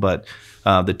puzzle, but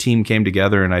the team came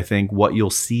together, and I think what you'll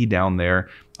see down there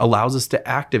allows us to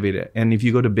activate it. And if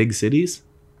you go to big cities,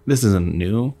 this isn't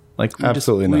new. Like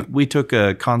we took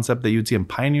a concept that you'd see in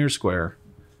Pioneer Square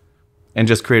and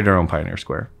just created our own Pioneer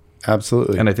Square.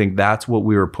 Absolutely. And I think that's what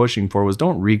we were pushing for was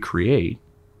don't recreate.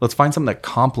 Let's find something that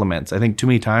complements. I think too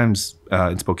many times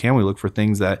in Spokane, we look for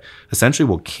things that essentially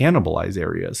will cannibalize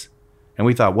areas. And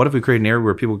we thought, what if we create an area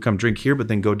where people come drink here, but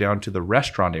then go down to the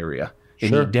restaurant area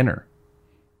and eat dinner,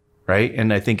 right?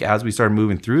 And I think as we started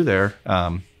moving through there,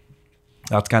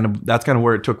 that's kind of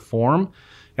where it took form.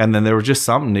 And then there was just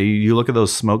something. You look at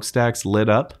those smokestacks lit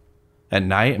up at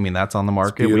night. I mean, that's on the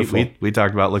market. We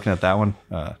talked about looking at that one.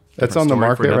 That's on the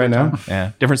market right now.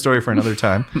 Yeah, different story for another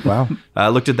time. Wow.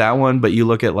 Looked at that one, but you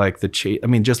look at like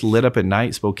just lit up at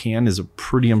night. Spokane is a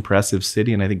pretty impressive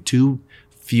city, and I think too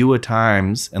few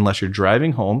times, unless you're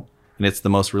driving home, and it's the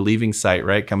most relieving sight,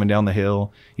 right? Coming down the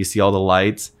hill, you see all the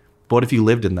lights. But what if you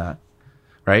lived in that,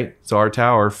 right? So our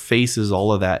tower faces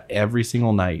all of that every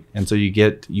single night, and so you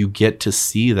get to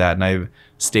see that. And I've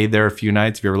stayed there a few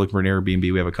nights. If you're ever looking for an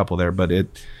Airbnb, we have a couple there, but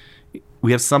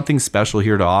we have something special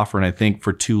here to offer. And I think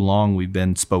for too long we've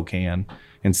been Spokane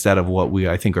instead of what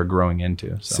I think are growing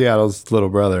into. So. Seattle's little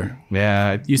brother.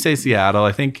 Yeah, you say Seattle.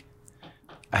 I think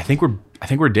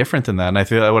we're different than that. And I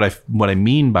feel like what I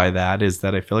mean by that is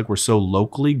that I feel like we're so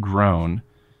locally grown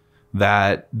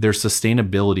that there's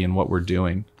sustainability in what we're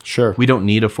doing. Sure. We don't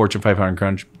need a Fortune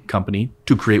 500 company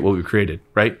to create what we've created,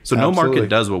 right? So no market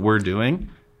does what we're doing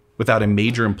without a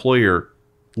major employer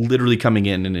literally coming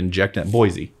in and injecting it.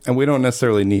 Boise. And we don't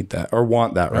necessarily need that or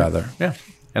want that, rather. Yeah.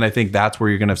 And I think that's where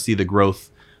you're going to see the growth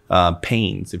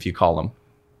pains, if you call them,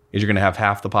 is you're going to have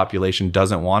half the population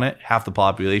doesn't want it. Half the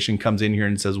population comes in here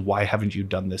and says, why haven't you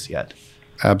done this yet?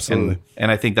 Absolutely. And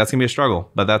I think that's going to be a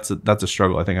struggle, but that's a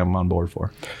struggle I think I'm on board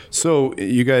for. So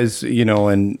you guys,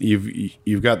 and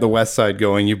you've got the West Side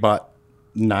going. You bought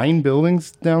 9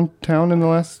 buildings downtown in the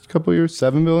last couple of years,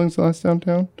 7 buildings in the last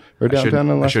downtown or downtown in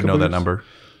the last. I should know that number.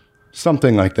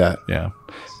 Something like that. Yeah.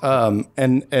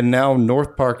 And now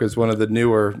North Park is one of the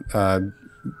newer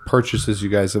purchases you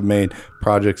guys have made,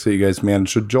 projects that you guys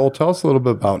manage. So Joel, tell us a little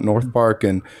bit about North Park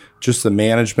and just the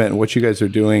management and what you guys are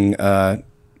doing,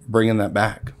 bringing that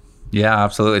back. Yeah,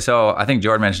 absolutely. So I think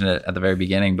Jordan mentioned it at the very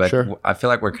beginning, but I feel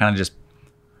like we're kind of just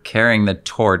carrying the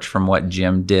torch from what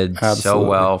Jim did so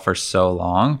well for so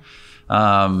long,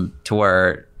 to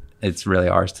where it's really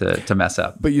ours to mess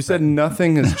up. But you said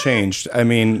nothing has changed. I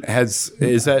mean, is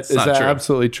that true.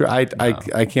 Absolutely true?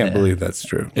 I can't believe that's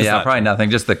true. Probably nothing.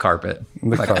 Just the carpet.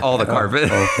 All the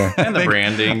carpet. Okay. And the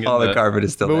branding. All the carpet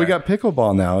is still there. But we got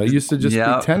pickleball now. It used to just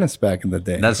be tennis back in the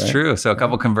day. That's true. So a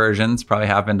couple conversions probably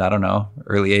happened, I don't know,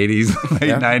 early 80s,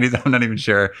 late 90s. I'm not even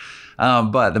sure.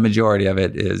 But the majority of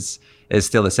it is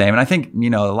still the same. And I think,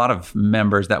 a lot of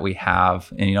members that we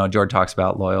have, and, Jordan talks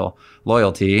about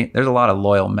loyalty. There's a lot of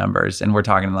loyal members, and we're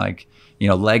talking like,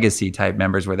 legacy type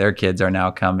members where their kids are now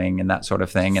coming and that sort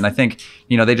of thing. And I think,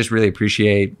 they just really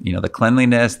appreciate, the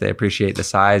cleanliness. They appreciate the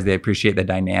size. They appreciate the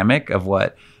dynamic of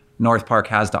what North Park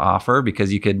has to offer,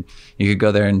 because you could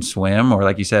go there and swim, or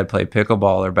like you said, play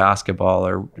pickleball or basketball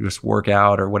or just work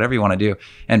out or whatever you want to do.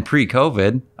 And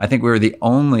pre-COVID, I think we were the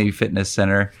only fitness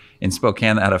center in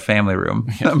Spokane that had a family room.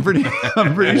 I'm pretty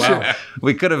sure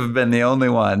we could have been the only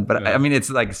one, but I mean, it's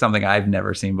like something I've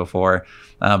never seen before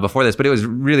this, but it was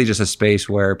really just a space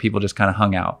where people just kind of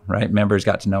hung out, right? Members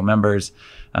got to know members,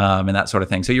 and that sort of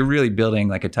thing. So you're really building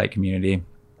like a tight community.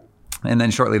 And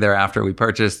then shortly thereafter we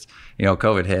purchased,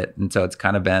 COVID hit. And so it's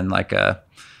kind of been like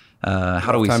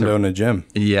how do we time to own a gym.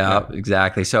 Yeah,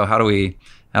 exactly. So how do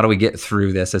we get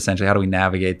through this essentially? How do we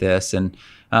navigate this? And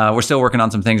we're still working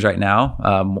on some things right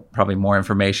now, probably more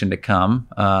information to come.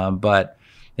 But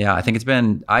yeah, I think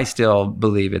I still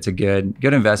believe it's a good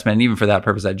investment. And even for that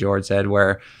purpose that George said,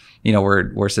 where,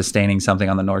 we're sustaining something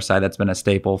on the north side that's been a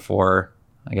staple for,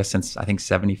 I guess, since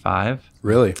 75.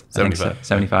 Really? 75.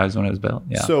 75 is when it was built.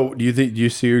 Yeah. So do you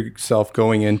see yourself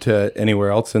going into anywhere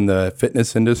else in the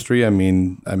fitness industry? I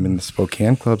mean, the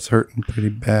Spokane Club's hurting pretty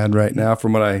bad right now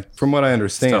from what I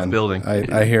understand. It's tough building.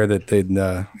 I hear that they'd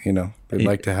they'd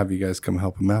like to have you guys come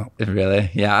help them out. Really?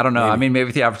 Yeah, I don't know. I mean, maybe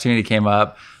if the opportunity came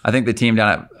up, I think the team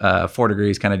down at 4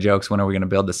 Degrees kind of jokes, when are we going to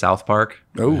build the South Park?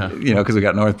 Oh, You know, because we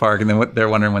got North Park, and then they're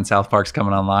wondering when South Park's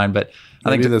coming online. But I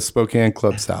maybe think the Spokane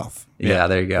Club South. yeah,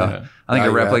 there you go. Yeah. I think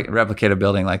Yeah. replicate a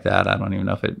building like that. I don't even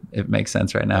know if it makes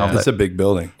sense right now. Yeah. That's a big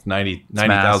building. 90,000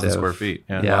 massive. square feet.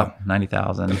 Yeah. Yeah,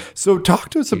 90,000. So talk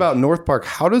to us about North Park.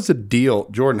 How does a deal,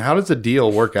 Jordan, how does a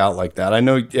deal work out like that? I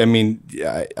know, I mean,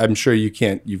 I'm sure you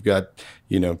can't, you've got,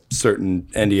 certain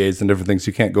NDAs and different things.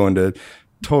 You can't go into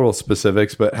total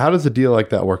specifics, but how does a deal like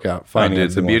that work out? Oh, dude,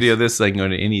 the beauty of this is I can go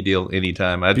to any deal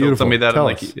anytime. I told Beautiful. somebody that, Tell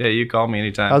I'm like, us. yeah, you call me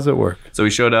anytime. How's it work? So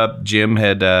we showed up. Jim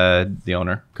had the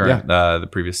owner, the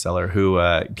previous seller, who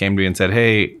came to me and said,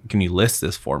 "Hey, can you list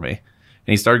this for me?" And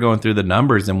he started going through the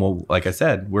numbers, and like I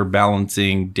said, we're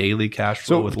balancing daily cash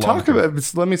flow So with talk long-term.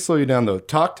 about, let me slow you down though.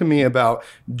 Talk to me about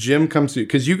Jim comes to you,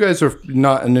 because you guys are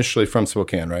not initially from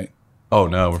Spokane, right? Oh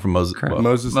no, we're from Moses. Well,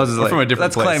 Moses Moses we're Lake. from a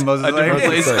different Let's place. claim Moses A different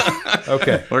Lake. place.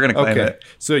 Okay. We're gonna claim it.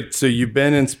 So you've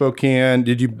been in Spokane.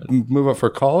 Did you move up for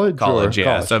college? College, or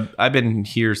yeah. So I've been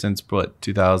here since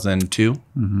 2002.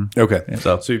 Okay.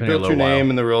 So So you've been here a built your little while. name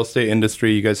in the real estate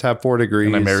industry. You guys have 4 degrees.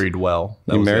 And I married well.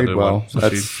 That You was the married other well. one. So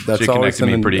That's she always connected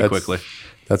me pretty that's- quickly.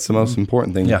 That's the most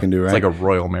important thing you can do, right? It's like a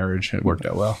royal marriage. It worked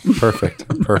out well. Perfect.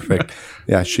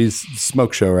 Yeah, she's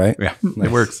smoke show, right? Yeah, Nice.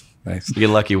 it works. Nice. You get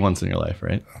lucky once in your life,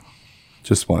 right?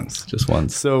 Just once. Just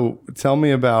once. So tell me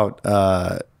about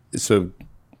so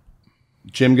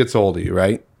Jim gets hold of you,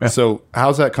 right? Yeah. So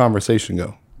how's that conversation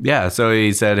go? Yeah, so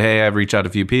he said, "Hey, I've reached out to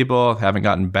a few people, haven't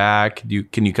gotten back.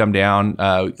 Can you come down?"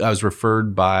 I was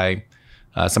referred by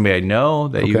somebody I know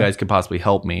that you Okay. guys could possibly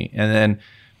help me. And then,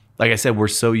 like I said, we're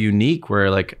so unique where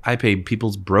like I pay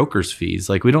people's brokers fees.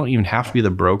 Like we don't even have to be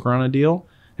the broker on a deal.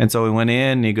 And so we went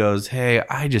in and he goes, "Hey,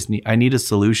 I need a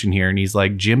solution here." And he's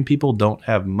like, "Gym people don't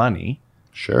have money.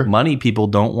 Sure. Money people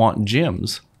don't want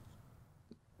gyms."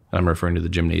 I'm referring to the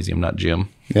gymnasium, not Jim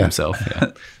himself.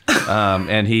 Yeah.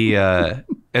 And he,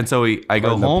 and so I go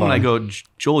Pardon the home and I pun. go,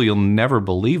 "Joel, you'll never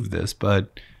believe this,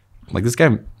 but like this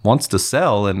guy wants to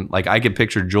sell." And like I could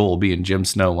picture Joel being Jim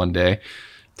Snow one day,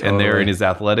 and there in his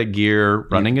athletic gear,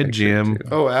 running a gym.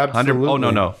 Oh, absolutely. Oh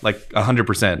no, like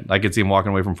 100%. I could see him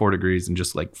walking away from 4 degrees and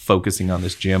just like focusing on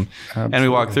this gym. And we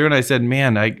walked through, and I said,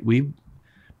 "Man,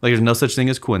 there's no such thing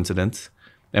as coincidence."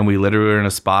 And we literally are in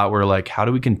a spot where like, how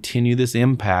do we continue this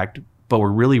impact? But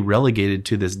we're really relegated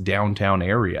to this downtown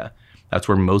area. That's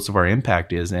where most of our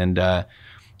impact is. And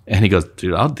he goes,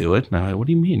 "Dude, I'll do it." And I'm like, "What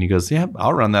do you mean?" He goes, "Yeah,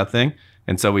 I'll run that thing."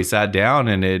 And so we sat down,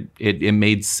 and it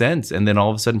made sense. And then all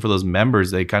of a sudden, for those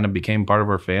members, they kind of became part of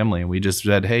our family. And we just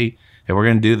said, hey, we're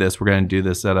going to do this. We're going to do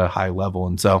this at a high level.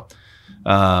 And so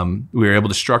we were able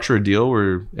to structure a deal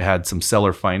where it had some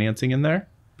seller financing in there.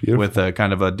 Beautiful. With a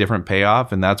kind of a different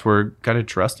payoff. And that's where kind of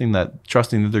trusting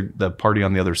the party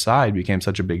on the other side became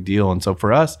such a big deal. And so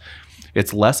for us,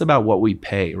 it's less about what we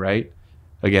pay, right?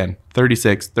 Again,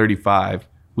 36, 35.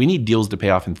 We need deals to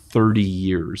pay off in 30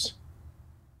 years.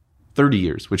 30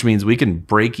 years, which means we can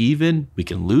break even, we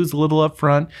can lose a little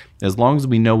upfront, as long as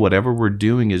we know whatever we're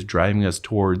doing is driving us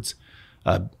towards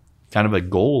kind of a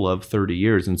goal of 30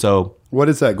 years. And so, What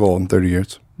is that goal in 30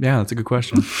 years? yeah, that's a good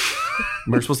question.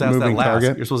 We're supposed to ask that Moving last.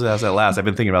 target? You're supposed to ask that last. I've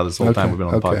been thinking about this the whole time we've been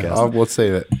on the podcast. We'll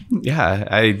save it.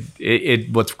 Yeah,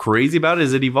 what's crazy about it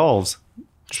is it evolves.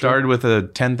 Started with a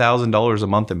 $10,000 a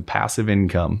month in passive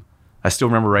income. I still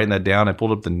remember writing that down. I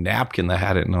pulled up the napkin that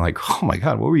had it, and I'm like, "Oh my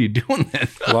god, what were you doing then?"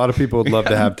 A lot of people would love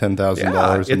to have $10,000 a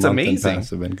month it's in amazing.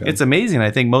 passive income. It's amazing.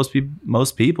 I think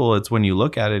most people, it's when you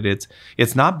look at it,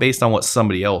 it's not based on what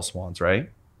somebody else wants, right?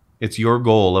 It's your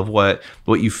goal of what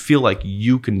you feel like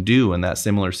you can do in that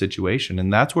similar situation,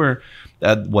 and that's where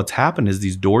what's happened is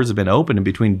these doors have been opened in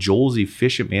between Joel's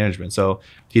efficient management. So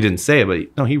he didn't say it,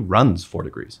 but no, he runs 4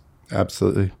 degrees.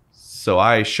 Absolutely. So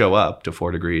I show up to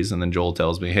 4 degrees, and then Joel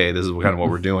tells me, "Hey, this is kind of what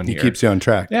we're doing He here." keeps you on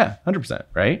track. Yeah, 100%,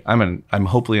 right? I'm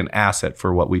hopefully an asset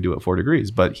for what we do at 4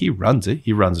 degrees, but he runs it.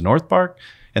 He runs North Park,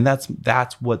 and that's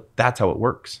how it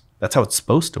works. That's how it's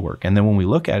supposed to work. And then when we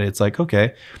look at it, it's like,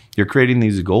 okay, you're creating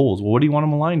these goals. Well, what do you want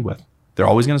them aligned with? They're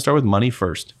always going to start with money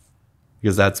first,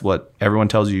 because that's what everyone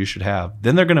tells you should have.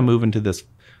 Then they're going to move into this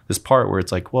part where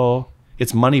it's like, well,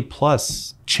 it's money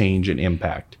plus change and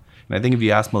impact. And I think if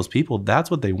you ask most people, that's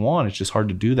what they want. It's just hard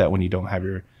to do that when you don't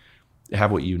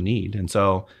have what you need. And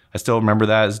so I still remember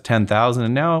that as 10,000.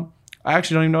 And now I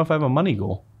actually don't even know if I have a money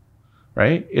goal,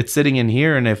 right? It's sitting in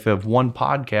here. And if one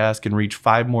podcast can reach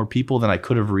 5 more people than I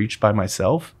could have reached by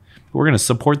myself, we're going to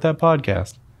support that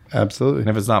podcast. Absolutely. And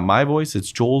if it's not my voice, it's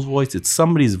Joel's voice, it's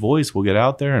somebody's voice. We'll get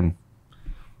out there and,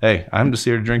 hey, I'm just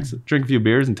here to drink a few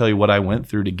beers and tell you what I went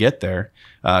through to get there.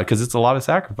 Because it's a lot of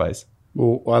sacrifice.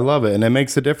 Well, I love it. And it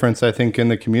makes a difference, I think, in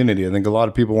the community. I think a lot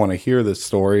of people want to hear this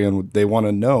story and they want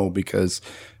to know, because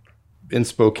in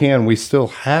Spokane, we still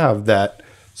have that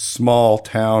small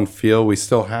town feel. We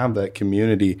still have that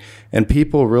community, and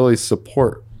people really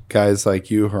support guys like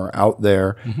you who are out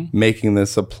there making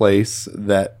this a place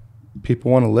that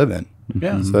people want to live in.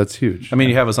 Yeah. So that's huge. I mean,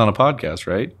 you have us on a podcast,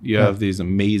 right? You have these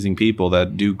amazing people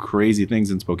that do crazy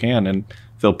things in Spokane and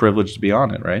feel privileged to be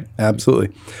on it, right?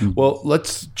 Absolutely. Well,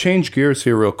 let's change gears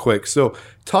here real quick. So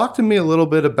talk to me a little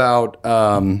bit about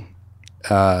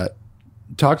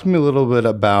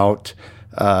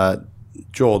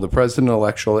Joel, the president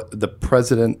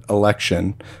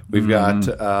election. We've got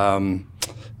Joe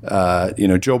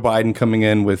Biden coming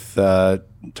in with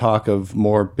talk of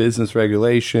more business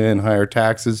regulation, higher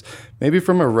taxes. Maybe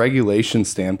from a regulation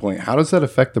standpoint, how does that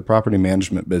affect the property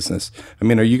management business? I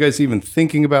mean, are you guys even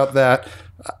thinking about that?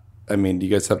 I mean, do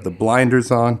you guys have the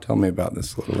blinders on? Tell me about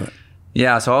this a little bit.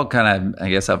 Yeah, so I'll kind of, I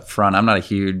guess, up front, I'm not a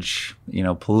huge,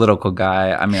 political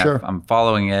guy. I mean, Sure. I'm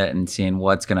following it and seeing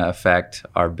what's going to affect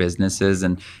our businesses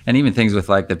and even things with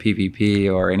like the PPP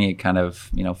or any kind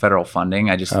of, federal funding.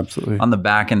 I just, Absolutely. on the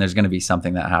back end, there's going to be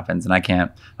something that happens. And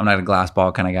I'm not a glass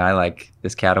ball kind of guy like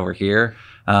this cat over here.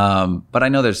 But I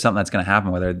know there's something that's going to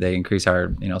happen, whether they increase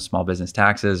our, small business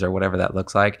taxes or whatever that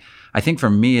looks like. I think for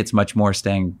me, it's much more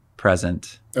staying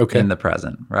present in the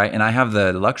present, right? And I have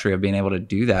the luxury of being able to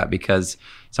do that because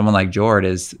someone like Jord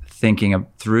is thinking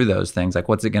through those things, like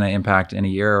what's it going to impact in a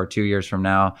year or 2 years from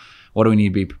now? What do we need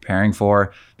to be preparing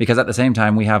for? Because at the same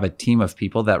time, we have a team of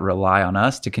people that rely on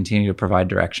us to continue to provide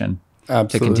direction.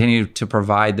 Absolutely. To continue to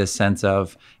provide this sense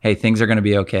of, hey, things are going to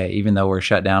be okay, even though we're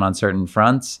shut down on certain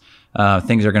fronts.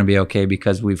 Things are going to be okay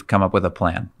because we've come up with a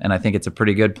plan. And I think it's a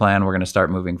pretty good plan. We're going to start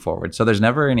moving forward. So there's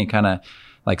never any kind of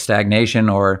like stagnation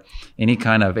or any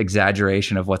kind of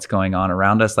exaggeration of what's going on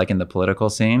around us, like in the political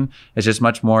scene. It's just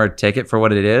much more take it for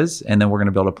what it is. And then we're going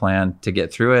to build a plan to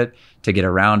get through it, to get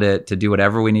around it, to do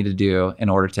whatever we need to do in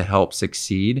order to help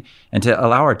succeed and to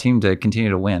allow our team to continue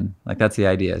to win. Like that's the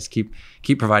idea, is keep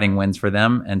providing wins for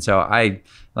them. And so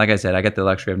like I said, I get the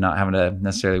luxury of not having to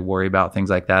necessarily worry about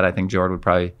things like that. I think Jord would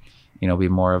probably, be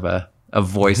more of a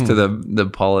voice to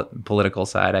the political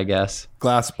side, I guess.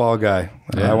 Glass ball guy.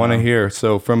 Yeah. I want to hear.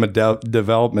 So from a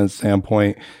development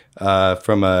standpoint,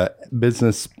 from a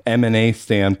business M&A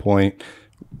standpoint,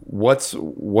 what's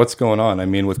going on? I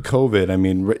mean, with COVID, I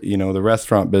mean, the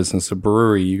restaurant business, the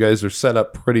brewery, you guys are set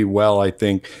up pretty well, I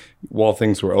think, while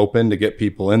things were open to get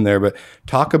people in there. But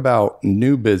talk about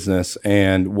new business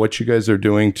and what you guys are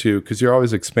doing because you're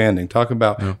always expanding. Talk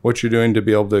about what you're doing to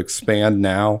be able to expand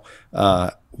now,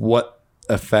 what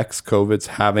effects COVID's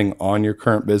having on your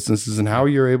current businesses and how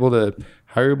you're able to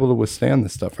withstand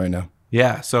this stuff right now.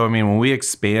 Yeah. So, I mean, when we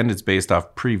expand, it's based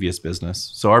off previous business.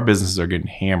 So our businesses are getting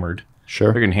hammered.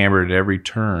 Sure. They're getting hammered at every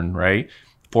turn, right?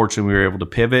 Fortunately, we were able to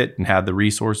pivot and have the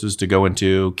resources to go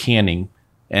into canning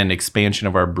and expansion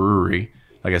of our brewery.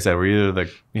 Like I said, we're either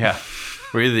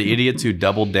the idiots who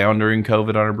doubled down during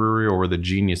COVID on our brewery, or we're the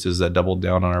geniuses that doubled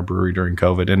down on our brewery during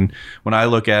COVID. And when I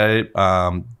look at it,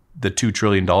 the $2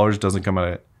 trillion doesn't come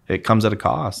at it comes at a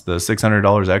cost. The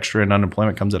 $600 extra in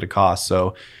unemployment comes at a cost.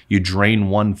 So you drain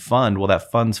one fund. Well,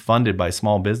 that fund's funded by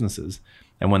small businesses.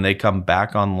 And when they come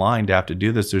back online to have to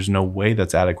do this, there's no way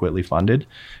that's adequately funded.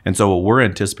 And so what we're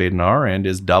anticipating on our end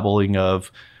is doubling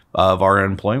of our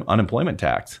unemployment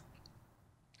tax.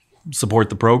 Support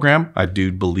the program. I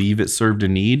do believe it served a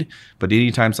need. But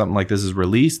anytime something like this is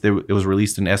released, it was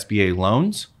released in SBA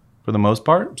loans for the most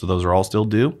part. So those are all still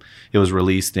due. It was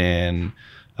released in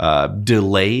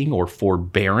delaying or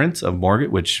forbearance of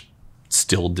mortgage, which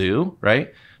still due,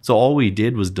 right? So all we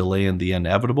did was delay in the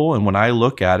inevitable. And when I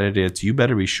look at it, it's you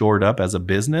better be shored up as a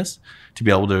business to be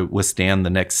able to withstand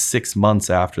the next 6 months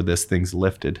after this thing's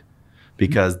lifted,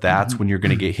 because that's when you're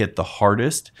going to get hit the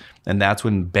hardest. And that's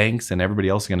when banks and everybody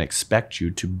else is going to expect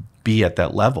you to be at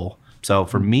that level. So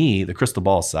for me, the crystal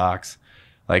ball sucks.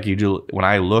 Like you do, when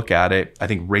I look at it, I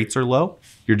think rates are low.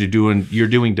 You're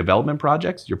doing development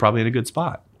projects. You're probably in a good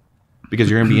spot because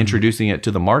you're going to be introducing it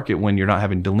to the market when you're not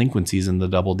having delinquencies in the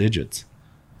double digits.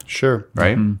 Sure.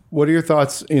 Right. Mm-hmm. What are your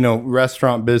thoughts,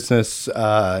 restaurant business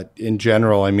in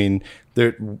general? I mean, there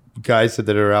are guys that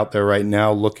are out there right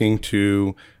now looking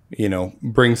to,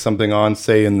 bring something on,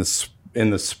 say in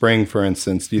the spring, for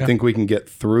instance. Do you think we can get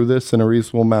through this in a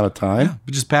reasonable amount of time? Yeah,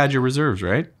 but just pad your reserves,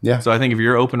 right? Yeah. So I think if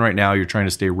you're open right now, you're trying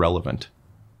to stay relevant.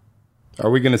 Are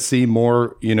we going to see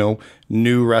more,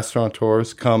 new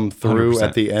restaurateurs come through 100%.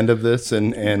 at the end of this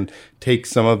and take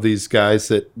some of these guys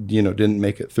that, didn't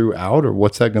make it through out, or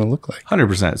what's that going to look like?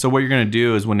 100%. So what you're going to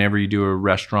do is whenever you do a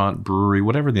restaurant, brewery,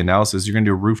 whatever the analysis, you're going to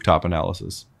do a rooftop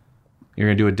analysis. You're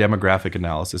going to do a demographic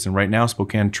analysis. And right now,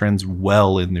 Spokane trends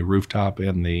well in the rooftop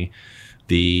and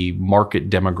the market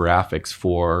demographics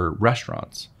for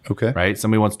restaurants. Okay. Right?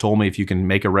 Somebody once told me if you can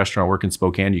make a restaurant work in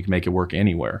Spokane, you can make it work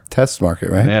anywhere. Test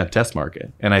market, right? Yeah, test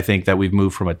market. And I think that we've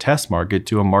moved from a test market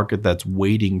to a market that's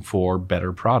waiting for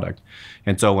better product.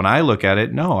 And so when I look at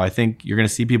it, no, I think you're going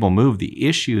to see people move. The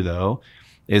issue, though,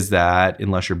 is that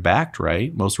unless you're backed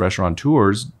right, most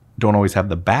restaurateurs don't always have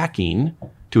the backing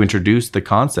to introduce the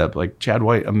concept. Like Chad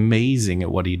White, amazing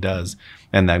at what he does.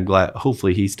 And I'm glad,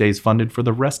 hopefully he stays funded for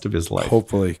the rest of his life.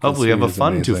 Hopefully we have a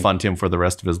fund to fund him for the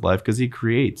rest of his life because he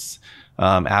creates.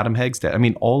 Adam Hegstad. I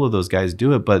mean, all of those guys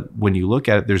do it. But when you look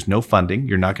at it, there's no funding.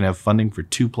 You're not going to have funding for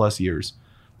 2+ years.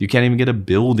 You can't even get a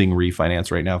building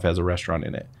refinance right now if it has a restaurant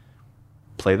in it.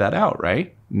 Play that out,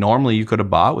 right? Normally you could have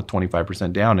bought with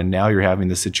 25% down. And now you're having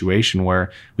this situation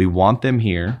where we want them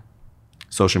here.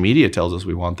 Social media tells us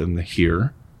we want them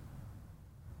here.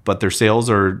 But their sales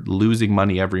are losing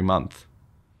money every month.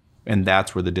 And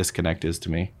that's where the disconnect is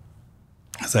to me.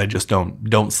 Because I just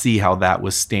don't see how that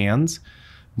withstands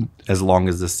as long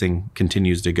as this thing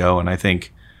continues to go. And I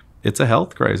think it's a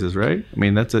health crisis, right? I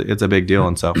mean, it's a big deal.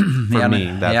 And so for me,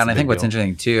 that's and I think what's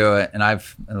interesting too, and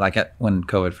I've when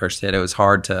COVID first hit, it was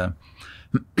hard to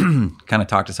kind of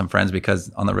talk to some friends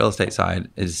because on the real estate side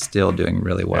is still doing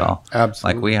really well. Yeah,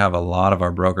 absolutely. Like we have a lot of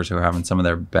our brokers who are having some of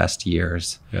their best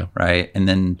years, right? And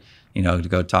then, to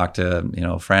go talk to,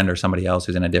 a friend or somebody else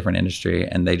who's in a different industry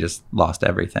and they just lost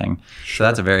everything. Sure. So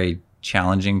that's a very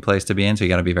challenging place to be in. So you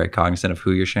got to be very cognizant of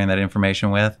who you're sharing that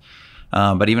information with.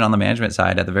 But even on the management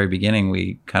side, at the very beginning,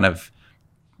 we kind of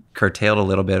curtailed a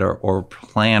little bit or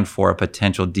planned for a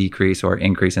potential decrease or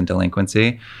increase in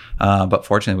delinquency. But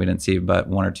fortunately, we didn't see but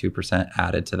 1 or 2%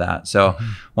 added to that. So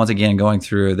once again, going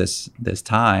through this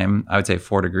time, I would say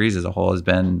 4 Degrees as a whole has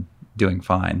been doing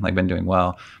fine, been doing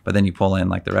well. But then you pull in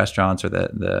like the restaurants or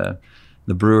the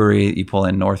brewery, you pull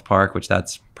in North Park, which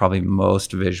that's probably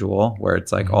most visual, where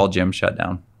it's like all gyms shut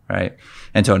down. Right.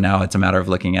 And so now it's a matter of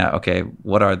looking at, okay,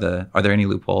 are there any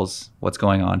loopholes? What's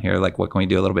going on here? Like, what can we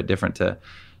do a little bit different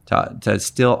to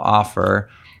still offer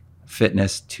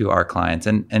fitness to our clients?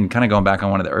 And kind of going back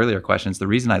on one of the earlier questions, the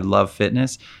reason I love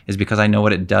fitness is because I know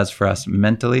what it does for us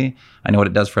mentally. I know what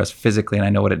it does for us physically, and I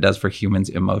know what it does for humans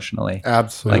emotionally.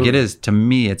 Absolutely. Like it is, to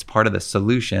me, it's part of the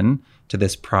solution to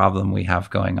this problem we have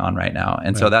going on right now.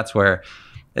 And so that's where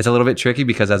it's a little bit tricky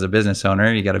because as a business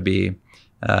owner, you got to be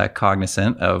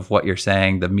cognizant of what you're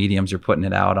saying, the mediums you're putting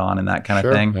it out on and that kind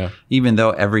of thing. Yeah. Even though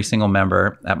every single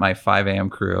member at my 5 a.m.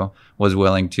 crew was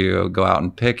willing to go out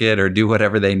and picket or do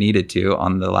whatever they needed to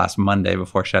on the last Monday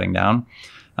before shutting down.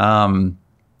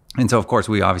 And so, of course,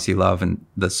 we obviously love and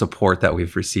the support that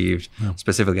we've received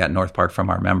specifically at North Park from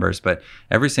our members. But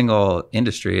every single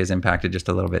industry is impacted just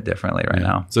a little bit differently right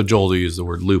now. So Joel used the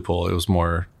word loophole. It was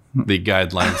more the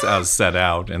guidelines as set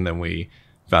out, and then we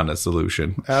found a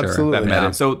solution. Absolutely.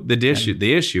 That so the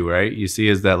issue, right, you see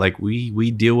is that like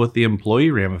we deal with the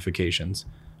employee ramifications.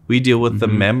 We deal with the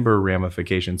member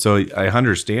ramifications. So I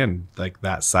understand like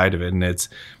that side of it. And it's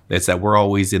that we're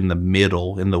always in the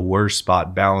middle, in the worst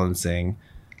spot, balancing,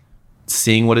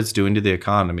 seeing what it's doing to the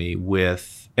economy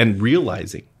and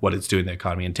realizing what it's doing to the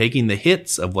economy and taking the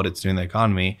hits of what it's doing to the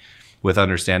economy with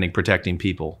understanding, protecting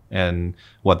people and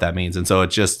what that means. And so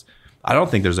it's just, I don't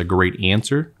think there's a great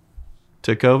answer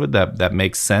to COVID that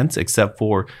makes sense, except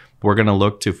for we're going to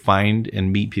look to find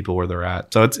and meet people where they're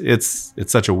at. So it's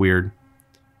such a weird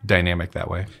dynamic that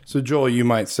way. So Joel, you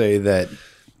might say that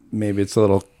maybe it's a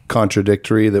little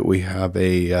contradictory that we have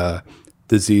a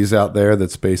disease out there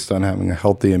that's based on having a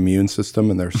healthy immune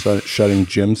system and they're shutting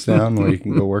gyms down where you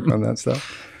can go work on that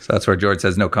stuff. So that's where George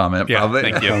says no comment. Yeah, probably.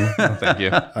 Thank you. Thank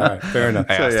you. All right, fair enough.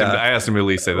 I asked him to at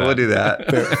least say that. We'll do that.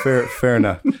 Fair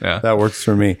enough. Yeah. That works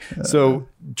for me. So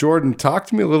Jordan, talk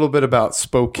to me a little bit about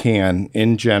Spokane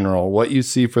in general, what you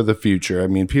see for the future. I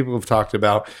mean, people have talked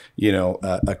about,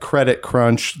 a credit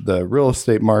crunch. The real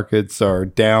estate markets are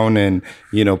down in,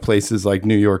 places like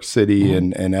New York City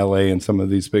and LA and some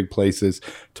of these big places.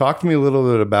 Talk to me a little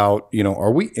bit about,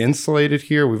 are we insulated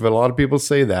here? We've had a lot of people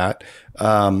say that.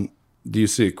 Do you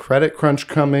see a credit crunch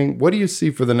coming? What do you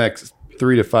see for the next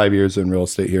 3 to 5 years in real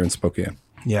estate here in Spokane?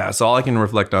 Yeah, so all I can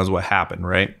reflect on is what happened,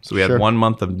 right? So we had 1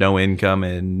 month of no income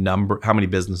and how many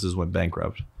businesses went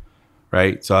bankrupt,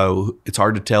 right? So it's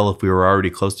hard to tell if we were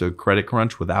already close to a credit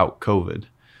crunch without COVID.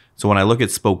 So when I look at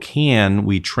Spokane,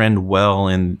 we trend well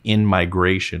in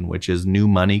migration, which is new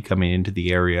money coming into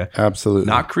the area. Absolutely.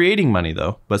 Not creating money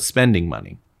though, but spending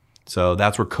money. So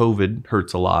that's where COVID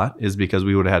hurts a lot, is because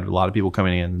we would have had a lot of people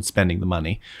coming in and spending the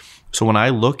money. So when I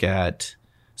look at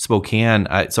Spokane,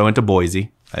 so I went to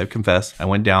Boise. I confess, I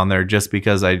went down there just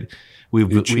because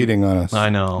You're cheating on us. I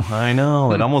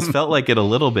know. It almost felt like it a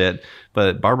little bit,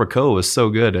 but Barbacoa was so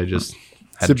good. I just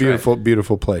it's a beautiful,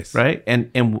 beautiful place. Right.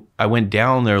 And I went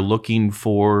down there looking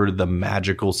for the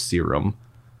magical serum.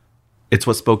 It's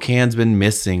what Spokane's been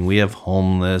missing. We have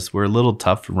homeless. We're a little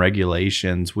tough in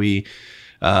regulations. We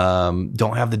don't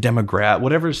have the demographic,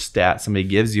 whatever stat somebody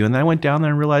gives you. And then I went down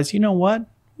there and realized, you know what?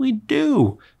 We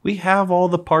do. We have all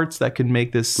the parts that can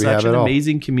make this such an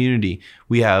amazing community.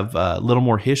 We have a little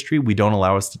more history. We don't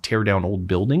allow us to tear down old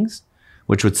buildings,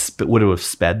 which would have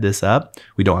sped this up.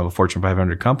 We don't have a Fortune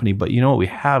 500 company, but you know what we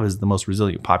have is the most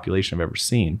resilient population I've ever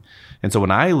seen. And so when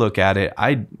I look at it,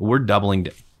 we're doubling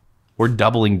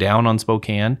down on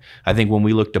Spokane. I think when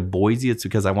we look to Boise, it's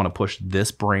because I want to push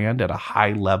this brand at a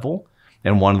high level.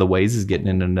 And one of the ways is getting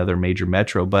into another major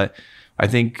metro. But I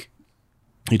think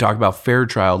you talk about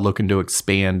Fairchild looking to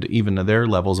expand even to their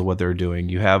levels of what they're doing.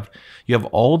 You have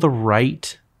all the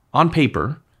right, on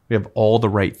paper, we have all the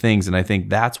right things. And I think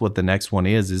that's what the next one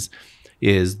is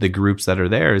the groups that are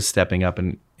there is stepping up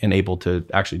and able to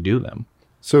actually do them.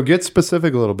 So get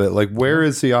specific a little bit. Like, where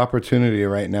is the opportunity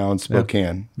right now in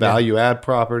Spokane? Value add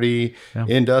property,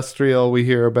 industrial, we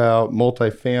hear about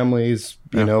multifamilies,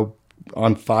 you know,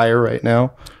 on fire right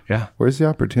now. Yeah. Where's the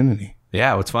opportunity?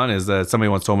 Yeah, what's fun is that somebody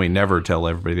once told me never tell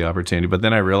everybody the opportunity, but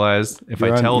then I realized if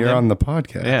I tell them, you're on the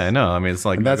podcast. Yeah, I know. I mean, it's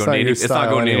like it's not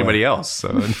going to anybody else. So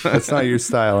that's not your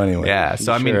style anyway. Yeah,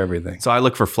 so I mean, everything. So I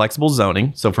look for flexible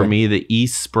zoning. So for me, the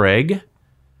East Sprague,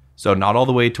 so not all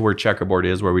the way to where Checkerboard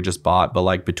is, where we just bought, but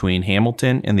like between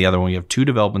Hamilton and the other one, you have two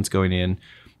developments going in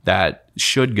that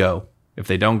should go. If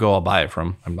they don't go, I'll buy it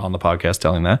from. I'm on the podcast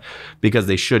telling that because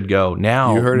they should go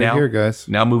now. You heard it here, guys.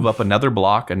 Now move up another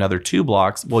block, another 2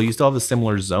 blocks. Well, you still have a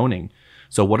similar zoning.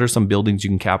 So what are some buildings you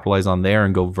can capitalize on there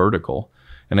and go vertical?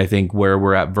 And I think where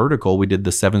we're at vertical, we did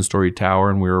the 7-story tower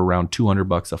and we were around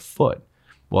 $200 a foot.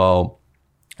 Well,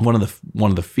 one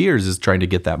of the fears is trying to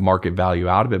get that market value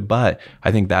out of it. But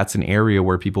I think that's an area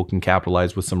where people can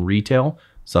capitalize with some retail,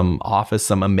 some office,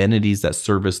 some amenities that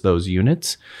service those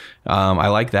units. I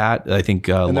like that. I think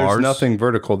and there's nothing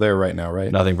vertical there right now,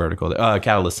 right? Nothing vertical.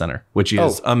 Catalyst Center, which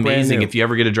is amazing. If you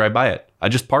ever get to drive by it, I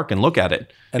just park and look at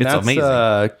it. And it's that's, amazing.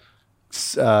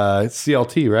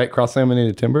 CLT, right?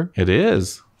 Cross-laminated timber. It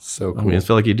is. So cool. I mean, I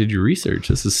feel like you did your research.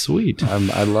 This is sweet.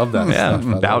 I love that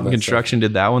stuff. Bowden Construction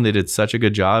did that one. They did such a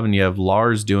good job. And you have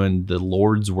Lars doing the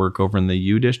Lord's work over in the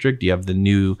U District. You have the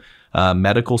new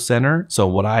medical center. So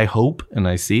what I hope and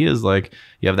I see is like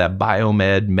you have that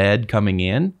biomed med coming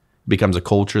in. Becomes a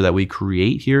culture that we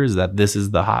create here is that this is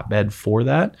the hotbed for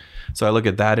that. So I look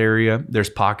at that area. There's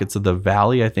pockets of the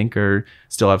valley I think are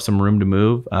still have some room to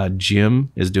move.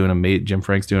 Jim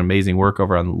Frank's doing amazing work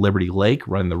over on Liberty Lake,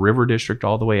 running the River District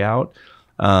all the way out.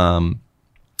 I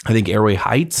think Airway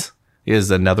Heights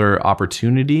is another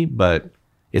opportunity, but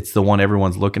it's the one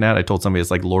everyone's looking at. I told somebody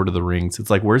it's like Lord of the Rings. It's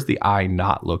like, where's the eye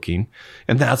not looking?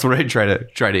 And that's what I try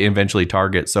to eventually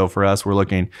target. So for us, we're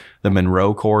looking the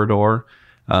Monroe corridor.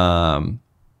 I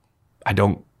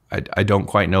don't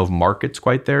quite know if market's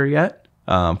quite there yet.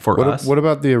 Us. What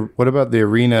about the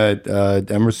arena at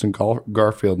Emerson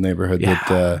Garfield neighborhood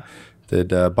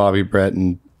that Bobby Brett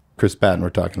and Chris Patton were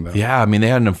talking about? Yeah, I mean they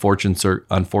had an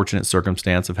unfortunate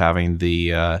circumstance of having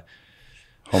the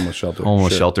homeless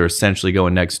shelter essentially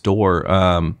going next door.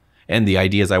 And the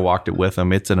idea is I walked it with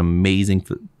them. It's an amazing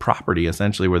property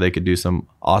essentially where they could do some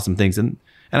awesome things, and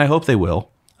I hope they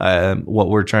will. What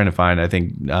we're trying to find, I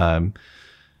think,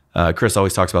 Chris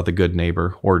always talks about the good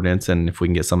neighbor ordinance, and if we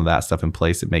can get some of that stuff in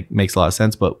place, it makes a lot of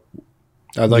sense. But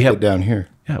I'd like it down here.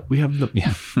 Yeah, we have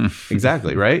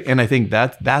exactly right. And I think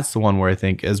that's the one where I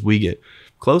think as we get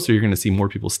closer, you're going to see more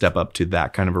people step up to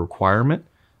that kind of a requirement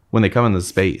when they come in the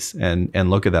space and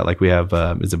look at that. Like we have,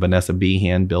 is it Vanessa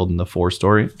Behan building the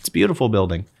 4-story? It's a beautiful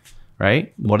building.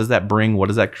 Right? What does that bring? What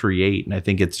does that create? And I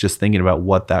think it's just thinking about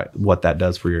what that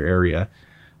does for your area.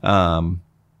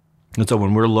 And so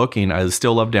when we're looking, I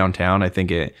still love downtown. I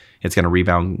think it's going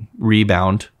to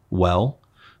rebound well.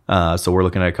 So we're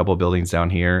looking at a couple of buildings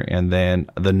down here, and then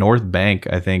the North Bank.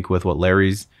 I think with what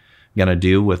Larry's going to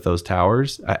do with those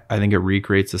towers, I think it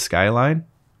recreates the skyline.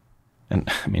 And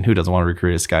I mean, who doesn't want to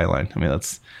recreate a skyline? I mean,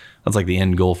 that's like the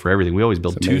end goal for everything. We always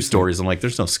build 2 stories. I'm like,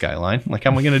 there's no skyline. I'm like,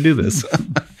 how am I going to do this?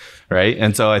 Right?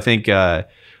 And so I think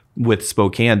with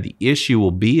Spokane, the issue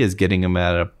will be is getting them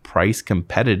at a price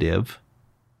competitive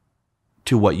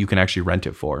to what you can actually rent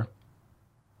it for.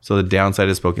 So the downside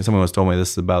of Spokane, someone once told me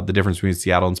this about the difference between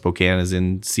Seattle and Spokane is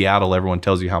in Seattle, everyone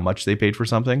tells you how much they paid for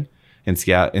something. In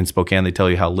Spokane, they tell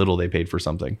you how little they paid for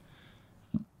something.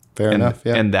 Fair enough.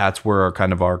 Yeah. And that's where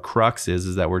our crux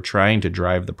is that we're trying to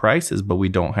drive the prices, but we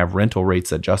don't have rental rates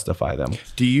that justify them.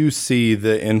 Do you see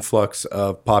the influx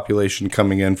of population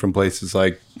coming in from places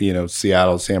like,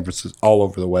 Seattle, San Francisco, all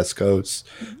over the West Coast,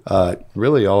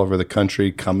 really all over the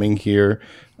country coming here,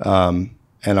 and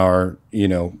our,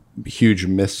 huge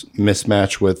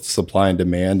mismatch with supply and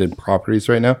demand in properties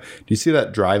right now? Do you see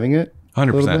that driving it?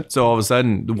 100%. So all of a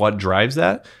sudden, what drives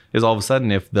that is all of a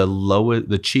sudden, if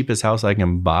the cheapest house I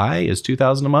can buy is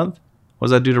 $2,000 a month, what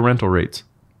does that do to rental rates?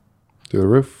 Through the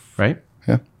roof. Right?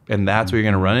 Yeah. And that's what you're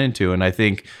going to run into. And I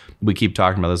think we keep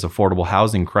talking about this affordable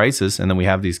housing crisis, and then we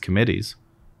have these committees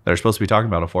that are supposed to be talking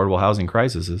about affordable housing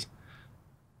crises.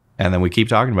 And then we keep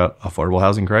talking about affordable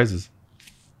housing crisis,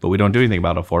 but we don't do anything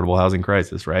about affordable housing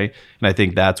crisis, right? And I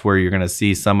think that's where you're going to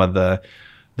see some of the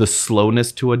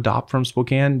slowness to adopt from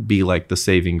Spokane be like the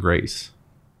saving grace.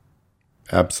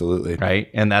 Absolutely. Right.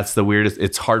 And that's the weirdest.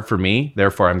 It's hard for me.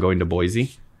 Therefore, I'm going to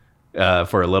Boise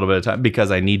for a little bit of time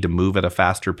because I need to move at a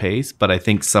faster pace. But I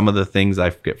think some of the things I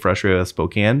get frustrated with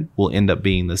Spokane will end up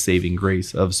being the saving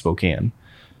grace of Spokane.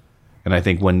 And I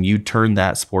think when you turn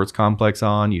that sports complex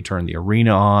on, you turn the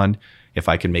arena on, if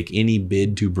I can make any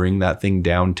bid to bring that thing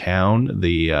downtown,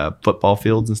 the football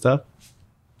fields and stuff,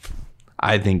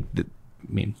 I think that,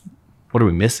 what are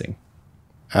we missing?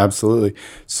 Absolutely.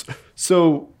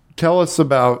 So tell us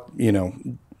about,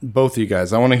 both of you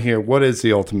guys. I want to hear, what is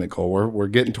the ultimate goal? We're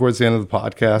getting towards the end of the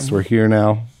podcast. We're here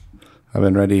now. I've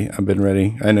been ready.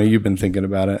 I know you've been thinking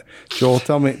about it. Joel,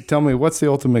 tell me what's the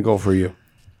ultimate goal for you?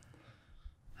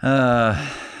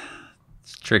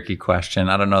 It's a tricky question.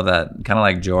 I don't know that, kind of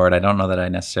like Jord, I don't know that I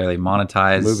necessarily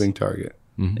monetize. Moving target.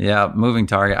 Mm-hmm. Yeah, moving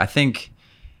target. I think,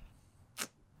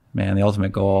 man, the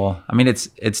ultimate goal,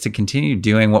 it's to continue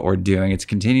doing what we're doing. It's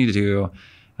continue to,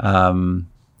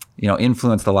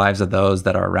 influence the lives of those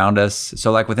that are around us.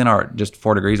 So like within our just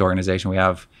 4 Degrees organization, we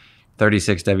have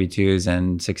 36 W-2s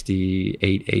and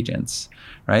 68 agents,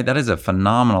 right? That is a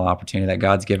phenomenal opportunity that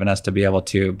God's given us to be able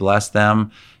to bless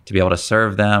them, to be able to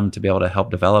serve them, to be able to help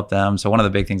develop them. So one of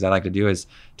the big things I like to do is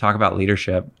talk about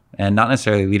leadership, and not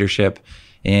necessarily leadership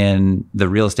in the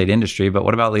real estate industry, but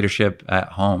what about leadership at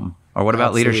home? Or what about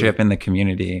Absolutely. leadership in the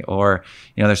community? Or,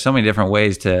 there's so many different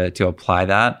ways to apply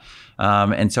that.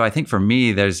 And so I think for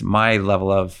me, there's my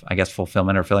level of,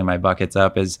 fulfillment or filling my buckets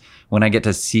up is when I get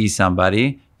to see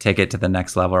somebody take it to the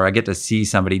next level, or I get to see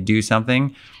somebody do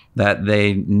something that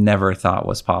they never thought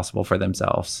was possible for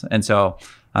themselves. And so,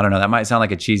 I don't know, that might sound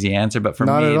like a cheesy answer, but for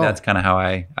me, that's kind of how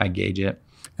I gauge it.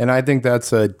 And I think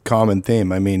that's a common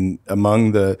theme.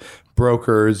 Among the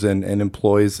brokers and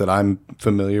employees that I'm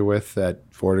familiar with at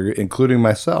Ford, including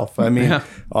myself.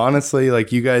 Honestly,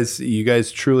 like you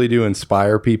guys truly do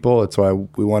inspire people. That's why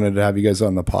we wanted to have you guys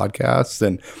on the podcast.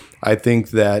 And I think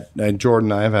that, and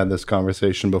Jordan and I have had this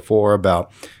conversation before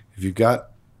about if you've got,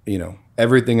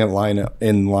 everything in line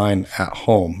at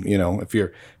home, if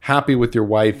you're happy with your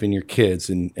wife and your kids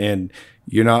and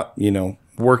you're not,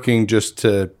 working just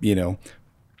to,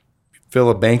 fill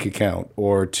a bank account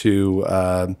or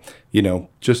to,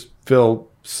 just fill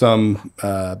some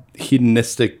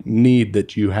hedonistic need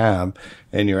that you have,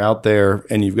 and you're out there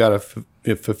and you've got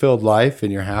a fulfilled life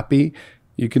and you're happy,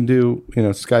 you can do,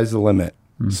 sky's the limit.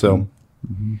 Mm-hmm. So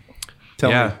tell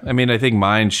me. I think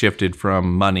mine shifted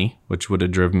from money, which would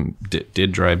have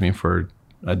did drive me for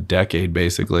a decade,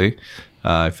 basically.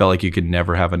 I felt like you could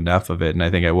never have enough of it. And I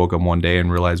think I woke up one day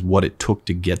and realized what it took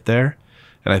to get there.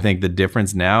 And I think the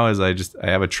difference now is I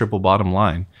have a triple bottom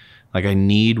line. Like I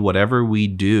need whatever we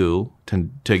do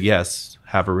to yes,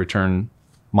 have a return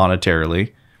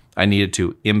monetarily. I need it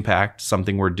to impact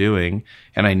something we're doing,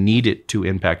 and I need it to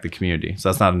impact the community. So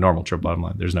that's not a normal triple bottom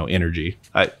line. There's no energy.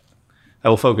 I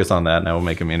will focus on that, and I will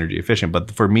make them energy efficient. But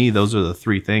for me, those are the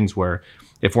 3 things where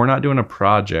if we're not doing a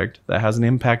project that has an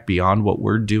impact beyond what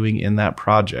we're doing in that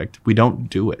project, we don't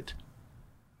do it.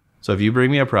 So if you bring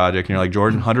me a project and you're like,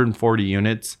 Jordan, 140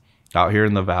 units out here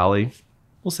in the valley,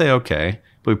 we'll say, okay,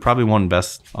 but we probably won't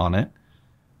invest on it.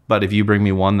 But if you bring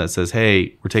me one that says,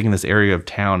 hey, we're taking this area of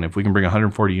town, if we can bring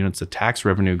 140 units, the tax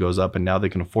revenue goes up, and now they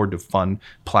can afford to fund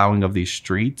plowing of these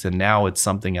streets, and now it's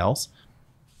something else,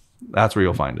 that's where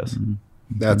you'll find us.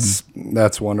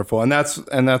 That's wonderful. And that's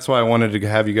why I wanted to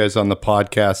have you guys on the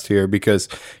podcast here, because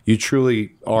you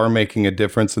truly are making a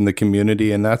difference in the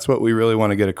community. And that's what we really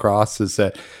want to get across is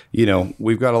that,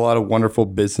 we've got a lot of wonderful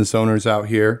business owners out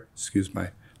here. Excuse my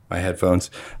headphones.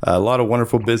 A lot of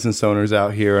wonderful business owners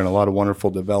out here and a lot of wonderful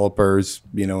developers,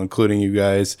 including you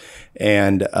guys.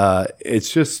 And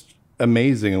it's just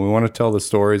amazing, and we want to tell the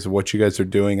stories of what you guys are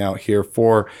doing out here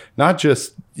for not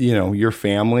just, you know, your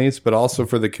families, but also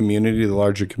for the community, the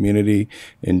larger community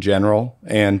in general,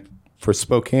 and for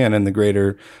Spokane and the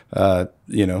greater,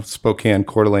 you know, Spokane,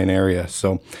 Coeur d'Alene area.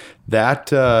 So that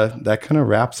kind of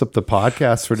wraps up the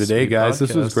podcast for today, guys.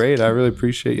 This was great. I really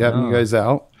appreciate you having you guys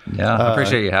out. Yeah, I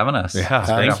appreciate you having us. Yeah, Great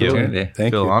thank you. opportunity.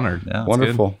 Thank Feel you. honored. Yeah.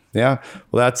 Wonderful. Yeah.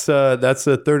 Well, that's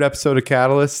the third episode of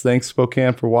Catalyst. Thanks,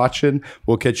 Spokane, for watching.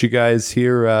 We'll catch you guys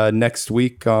here next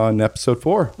week on episode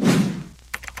 4.